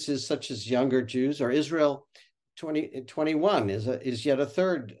audiences such as younger Jews, or Israel 2021 is yet a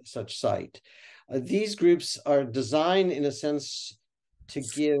third such site. These groups are designed, in a sense, to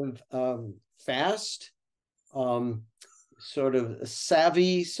give fast, sort of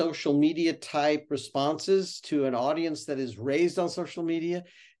savvy social media type responses to an audience that is raised on social media,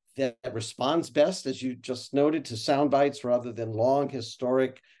 that responds best, as you just noted, to sound bites rather than long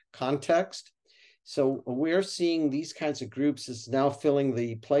historic context. So we're seeing these kinds of groups as now filling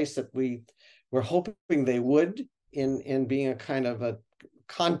the place that we were hoping they would in being a kind of a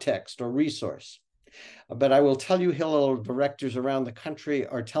context or resource. But I will tell you, Hillel directors around the country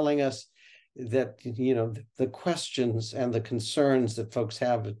are telling us that, you know, the questions and the concerns that folks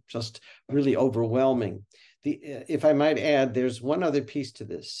have are just really overwhelming. If I might add, there's one other piece to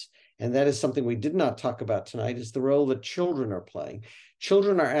this, and that is something we did not talk about tonight, is the role that children are playing.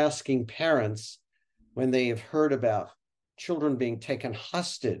 Children are asking parents, when they have heard about children being taken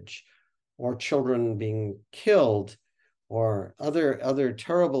hostage or children being killed or other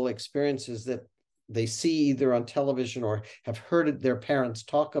terrible experiences that they see either on television or have heard their parents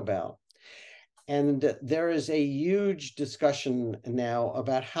talk about. And there is a huge discussion now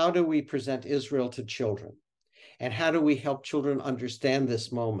about how do we present Israel to children, and how do we help children understand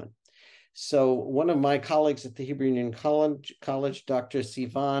this moment. So one of my colleagues at the Hebrew Union College, Dr.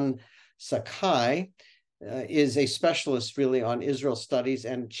 Sivan Sakai, is a specialist really on Israel studies,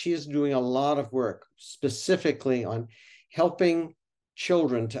 and she is doing a lot of work specifically on helping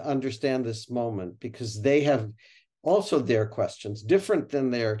children to understand this moment, because they have also their questions, different than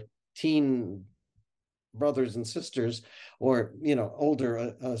their teen brothers and sisters, or, you know,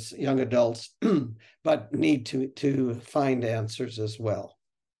 older young adults, but need to find answers as well.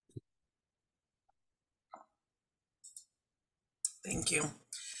 Thank you.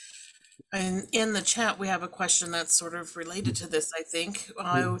 And in the chat, we have a question that's sort of related to this, I think.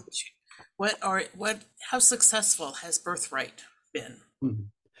 How successful has Birthright been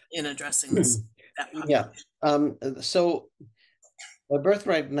in addressing this? Yeah. So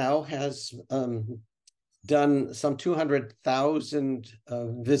Birthright now has done some 200,000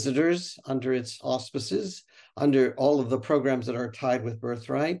 visitors under its auspices, under all of the programs that are tied with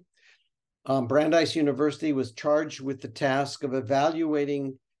Birthright. Brandeis University was charged with the task of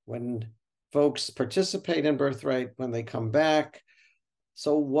evaluating when folks participate in Birthright, when they come back.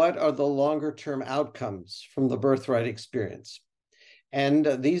 So what are the longer term outcomes from the Birthright experience? And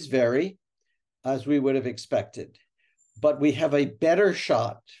these vary, as we would have expected. But we have a better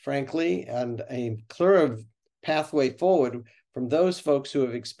shot, frankly, and a clearer pathway forward from those folks who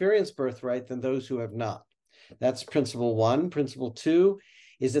have experienced Birthright than those who have not. That's principle one. Principle two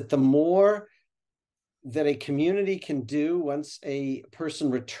is that the more that a community can do once a person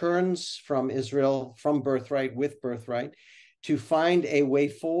returns from Israel, from Birthright, with Birthright, to find a way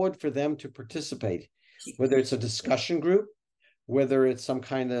forward for them to participate, whether it's a discussion group, whether it's some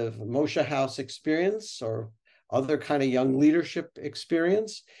kind of Moshe House experience or other kind of young leadership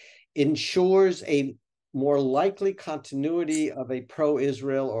experience, ensures a more likely continuity of a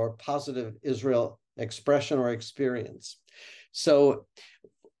pro-Israel or positive Israel expression or experience. So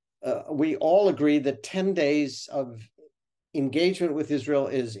we all agree that 10 days of engagement with Israel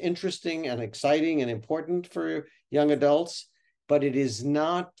is interesting and exciting and important for young adults, but it is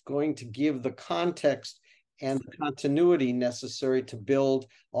not going to give the context and the continuity necessary to build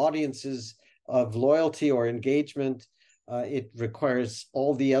audiences of loyalty or engagement it requires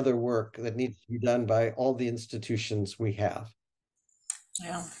all the other work that needs to be done by all the institutions we have.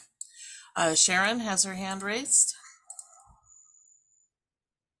 Yeah. Sharon has her hand raised.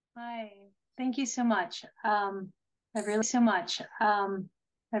 Hi, thank you so much. I've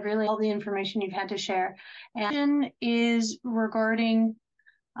really all the information you've had to share. And is regarding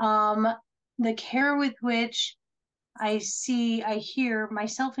the care with which I hear,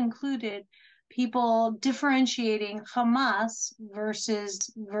 myself included, people differentiating Hamas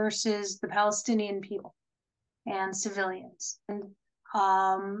versus the Palestinian people and civilians. And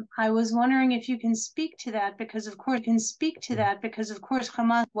I was wondering if you can speak to that, because of course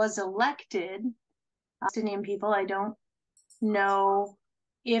Hamas was elected. Palestinian people, I don't know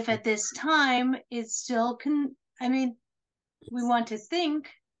if at this time it's still we want to think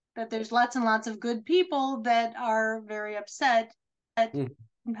that there's lots and lots of good people that are very upset in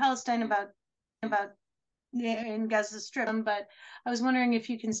Palestine about in Gaza Strip, but I was wondering if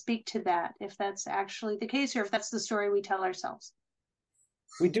you can speak to that, if that's actually the case, or if that's the story we tell ourselves.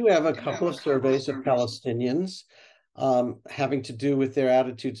 We do have a couple of surveys of Palestinians having to do with their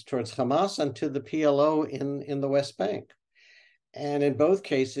attitudes towards Hamas and to the PLO in the West Bank. And in both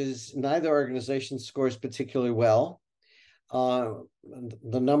cases, neither organization scores particularly well. The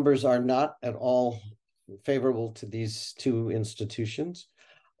numbers are not at all favorable to these two institutions.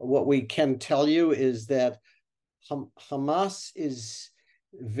 What we can tell you is that Hamas is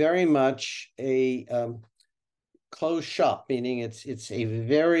very much a closed shop, meaning it's a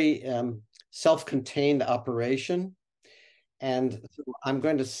very self-contained operation. And so I'm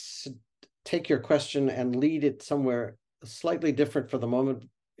going to take your question and lead it somewhere slightly different for the moment,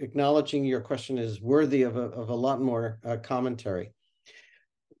 acknowledging your question is worthy of a lot more commentary.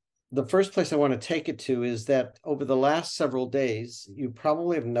 The first place I want to take it to is that over the last several days, you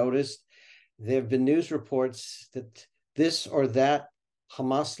probably have noticed there have been news reports that this or that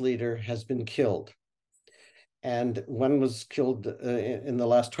Hamas leader has been killed. And one was killed in the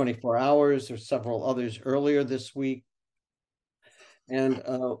last 24 hours. There's several others earlier this week. And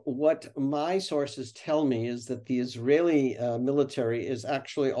what my sources tell me is that the Israeli military is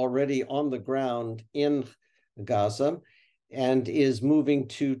actually already on the ground in Gaza and is moving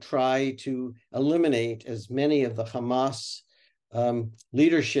to try to eliminate as many of the Hamas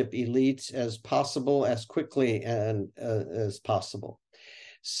leadership elites as possible, as quickly and as possible.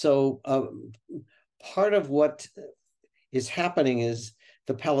 So part of what is happening is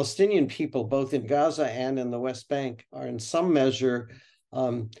the Palestinian people, both in Gaza and in the West Bank, are in some measure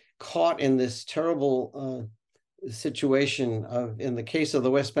caught in this terrible situation of, in the case of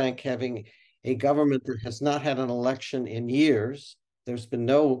the West Bank, having a government that has not had an election in years. There's been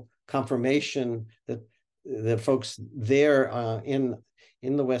no confirmation that the folks there in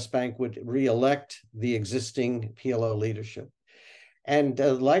the West Bank would re-elect the existing PLO leadership. And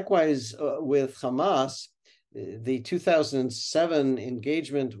likewise with Hamas, the 2007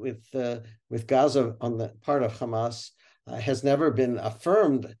 engagement with Gaza on the part of Hamas has never been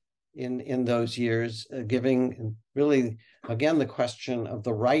affirmed in those years, giving really, again, the question of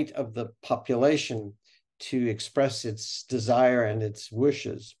the right of the population to express its desire and its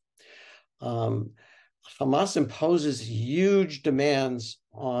wishes. Hamas imposes huge demands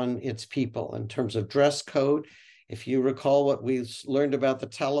on its people in terms of dress code. If you recall what we learned about the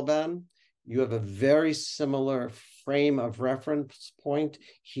Taliban, you have a very similar frame of reference point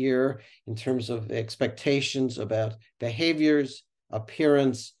here in terms of expectations about behaviors,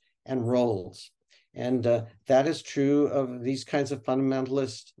 appearance, and roles. And that is true of these kinds of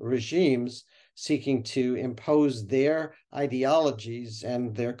fundamentalist regimes seeking to impose their ideologies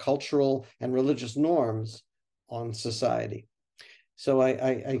and their cultural and religious norms on society. So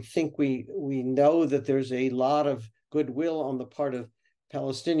I think we know that there's a lot of goodwill on the part of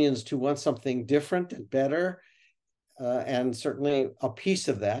Palestinians to want something different and better, and certainly a piece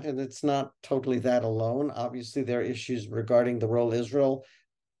of that. And it's not totally that alone. Obviously, there are issues regarding the role Israel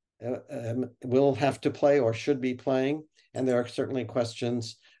will have to play or should be playing. And there are certainly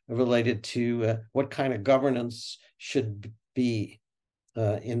questions related to what kind of governance should be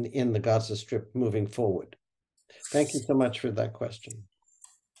in the Gaza Strip moving forward. Thank you so much for that question.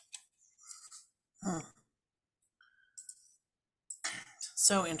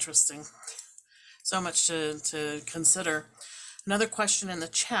 So interesting. So much to consider. Another question in the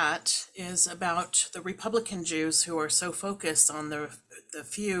chat is about the Republican Jews who are so focused on the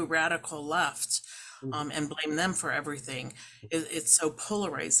few radical left and blame them for everything. It's so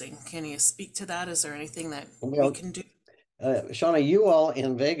polarizing. Can you speak to that? Is there anything that we can do? Shauna, you all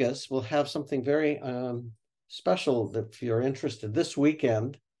in Vegas will have something very special if you're interested. This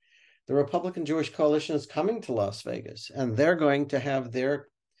weekend, the Republican Jewish Coalition is coming to Las Vegas, and they're going to have their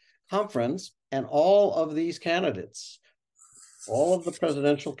conference, and all of these candidates, all of the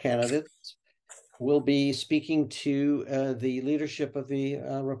presidential candidates, will be speaking to the leadership of the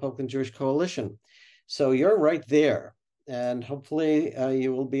Republican Jewish Coalition. So you're right there, and hopefully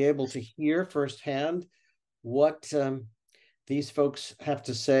you will be able to hear firsthand what these folks have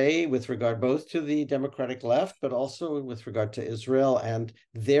to say with regard both to the Democratic left, but also with regard to Israel and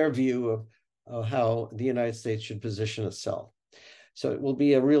their view of how the United States should position itself. So it will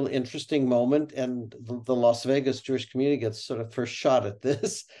be a real interesting moment, and the Las Vegas Jewish community gets sort of first shot at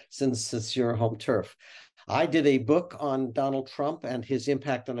this since it's your home turf. I did a book on Donald Trump and his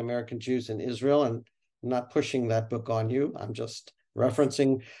impact on American Jews in Israel, and I'm not pushing that book on you. I'm just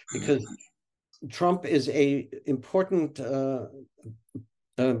referencing because Trump is an important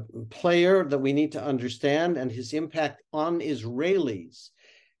player that we need to understand, and his impact on Israelis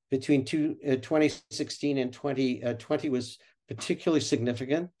between 2016 and 2020 was particularly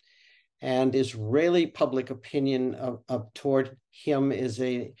significant. And Israeli public opinion toward him is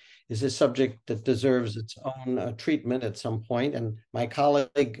a subject that deserves its own treatment at some point. And my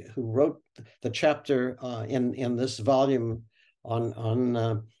colleague who wrote the chapter in this volume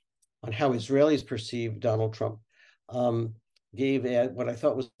on how Israelis perceive Donald Trump gave what I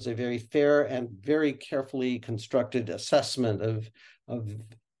thought was a very fair and very carefully constructed assessment of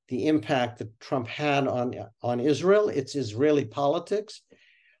the impact that Trump had on Israel, its Israeli politics.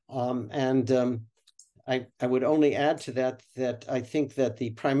 I would only add to that I think that the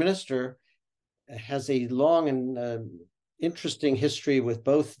Prime Minister has a long and interesting history with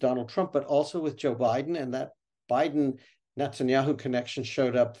both Donald Trump, but also with Joe Biden, and that Biden-Netanyahu connection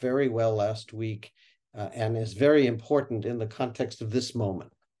showed up very well last week and is very important in the context of this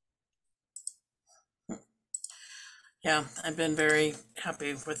moment. Yeah, I've been very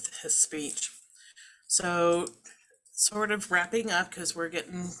happy with his speech. So, sort of wrapping up, because we're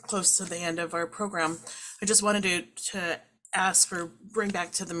getting close to the end of our program, I just wanted to ask or bring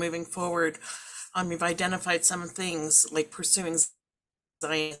back to the moving forward. We've identified some things like pursuing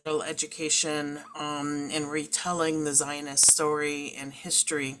Zionist education and retelling the Zionist story and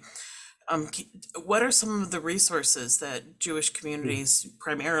history. What are some of the resources that Jewish communities,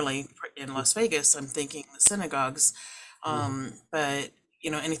 primarily in Las Vegas, I'm thinking the synagogues, but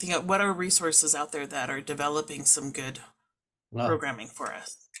anything else, what are resources out there that are developing some good programming for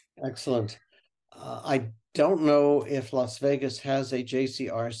us? Excellent. I don't know if Las Vegas has a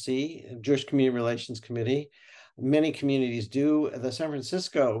JCRC, Jewish Community Relations Committee. Many communities do. The San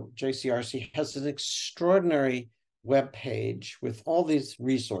Francisco JCRC has an extraordinary web page with all these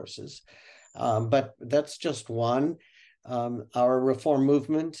resources, but that's just one. Our reform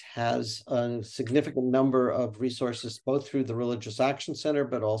movement has a significant number of resources, both through the Religious Action Center,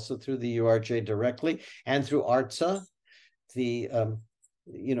 but also through the URJ directly, and through ARTSA,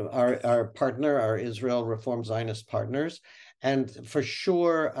 our partner, our Israel Reform Zionist partners, and for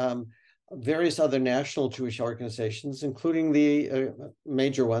sure, various other national Jewish organizations, including the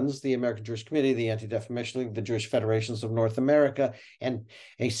major ones, the American Jewish Committee, the Anti-Defamation League, the Jewish Federations of North America, and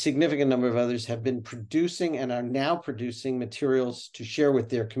a significant number of others have been producing and are now producing materials to share with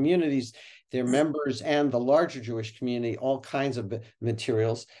their communities, their members, and the larger Jewish community, all kinds of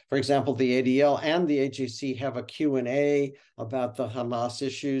materials. For example, the ADL and the AJC have a Q&A about the Hamas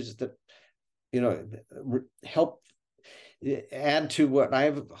issues that, help add to what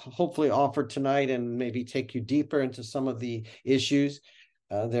I've hopefully offered tonight and maybe take you deeper into some of the issues.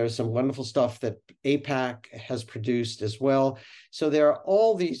 There's some wonderful stuff that AIPAC has produced as well. So there are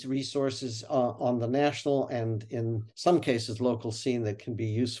all these resources on the national and in some cases local scene that can be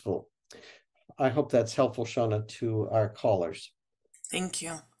useful. I hope that's helpful, Shauna, to our callers. Thank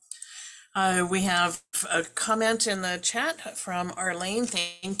you. We have a comment in the chat from Arlene.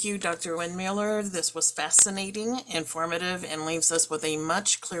 Thank you, Dr. Windmueller. This was fascinating, informative, and leaves us with a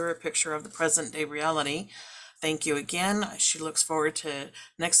much clearer picture of the present day reality. Thank you again. She looks forward to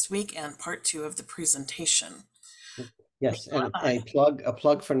next week and part 2 of the presentation. Yes, and a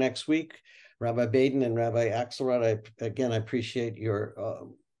plug for next week. Rabbi Baden and Rabbi Axelrod, I appreciate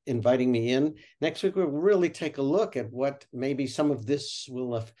your inviting me in. Next week, we'll really take a look at what maybe some of this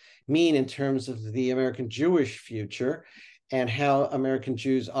will mean in terms of the American Jewish future and how American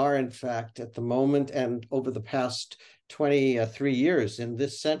Jews are, in fact, at the moment and over the past 23 years in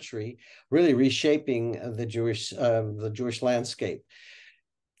this century, really reshaping the Jewish landscape.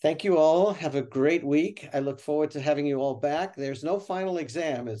 Thank you all. Have a great week. I look forward to having you all back. There's no final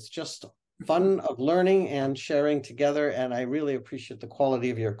exam. It's just fun of learning and sharing together, and I really appreciate the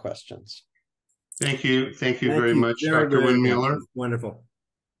quality of your questions. Thank you very much, Dr. Windmueller. Wonderful.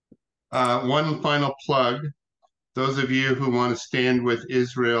 One final plug. Those of you who want to stand with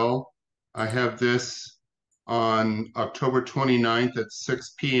Israel, I have this on October 29th at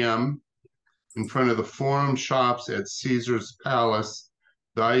 6 p.m. in front of the Forum Shops at Caesar's Palace.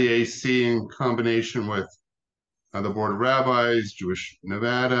 The IAC, in combination with the Board of Rabbis, Jewish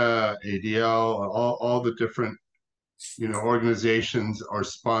Nevada, ADL, all the different organizations are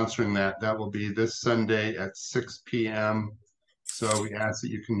sponsoring that. That will be this Sunday at 6 p.m. So we ask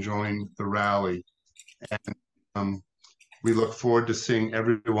that you can join the rally. And we look forward to seeing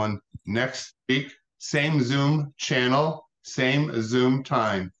everyone next week. Same Zoom channel, same Zoom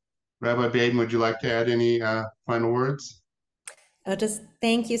time. Rabbi Baden, would you like to add any final words? Oh, just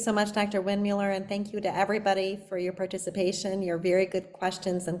thank you so much, Dr. Windmueller, and thank you to everybody for your participation, your very good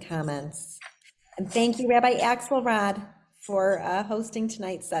questions and comments. And thank you, Rabbi Axelrod, for hosting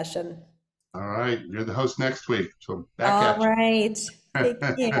tonight's session. All right, you're the host next week, so back at you. All right,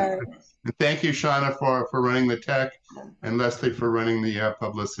 take care. And thank you, Shauna, for running the tech, and Leslie for running the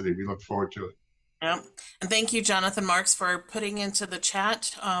publicity. We look forward to it. Yeah, and thank you, Jonathan Marks, for putting into the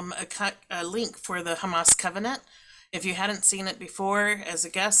chat a link for the Hamas Covenant. If you hadn't seen it before as a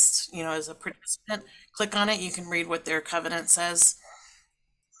guest, as a participant, click on it. You can read what their covenant says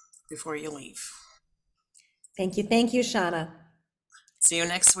before you leave. Thank you, Shauna. See you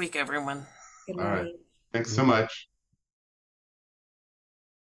next week, everyone. Good night. All right. Thanks so much.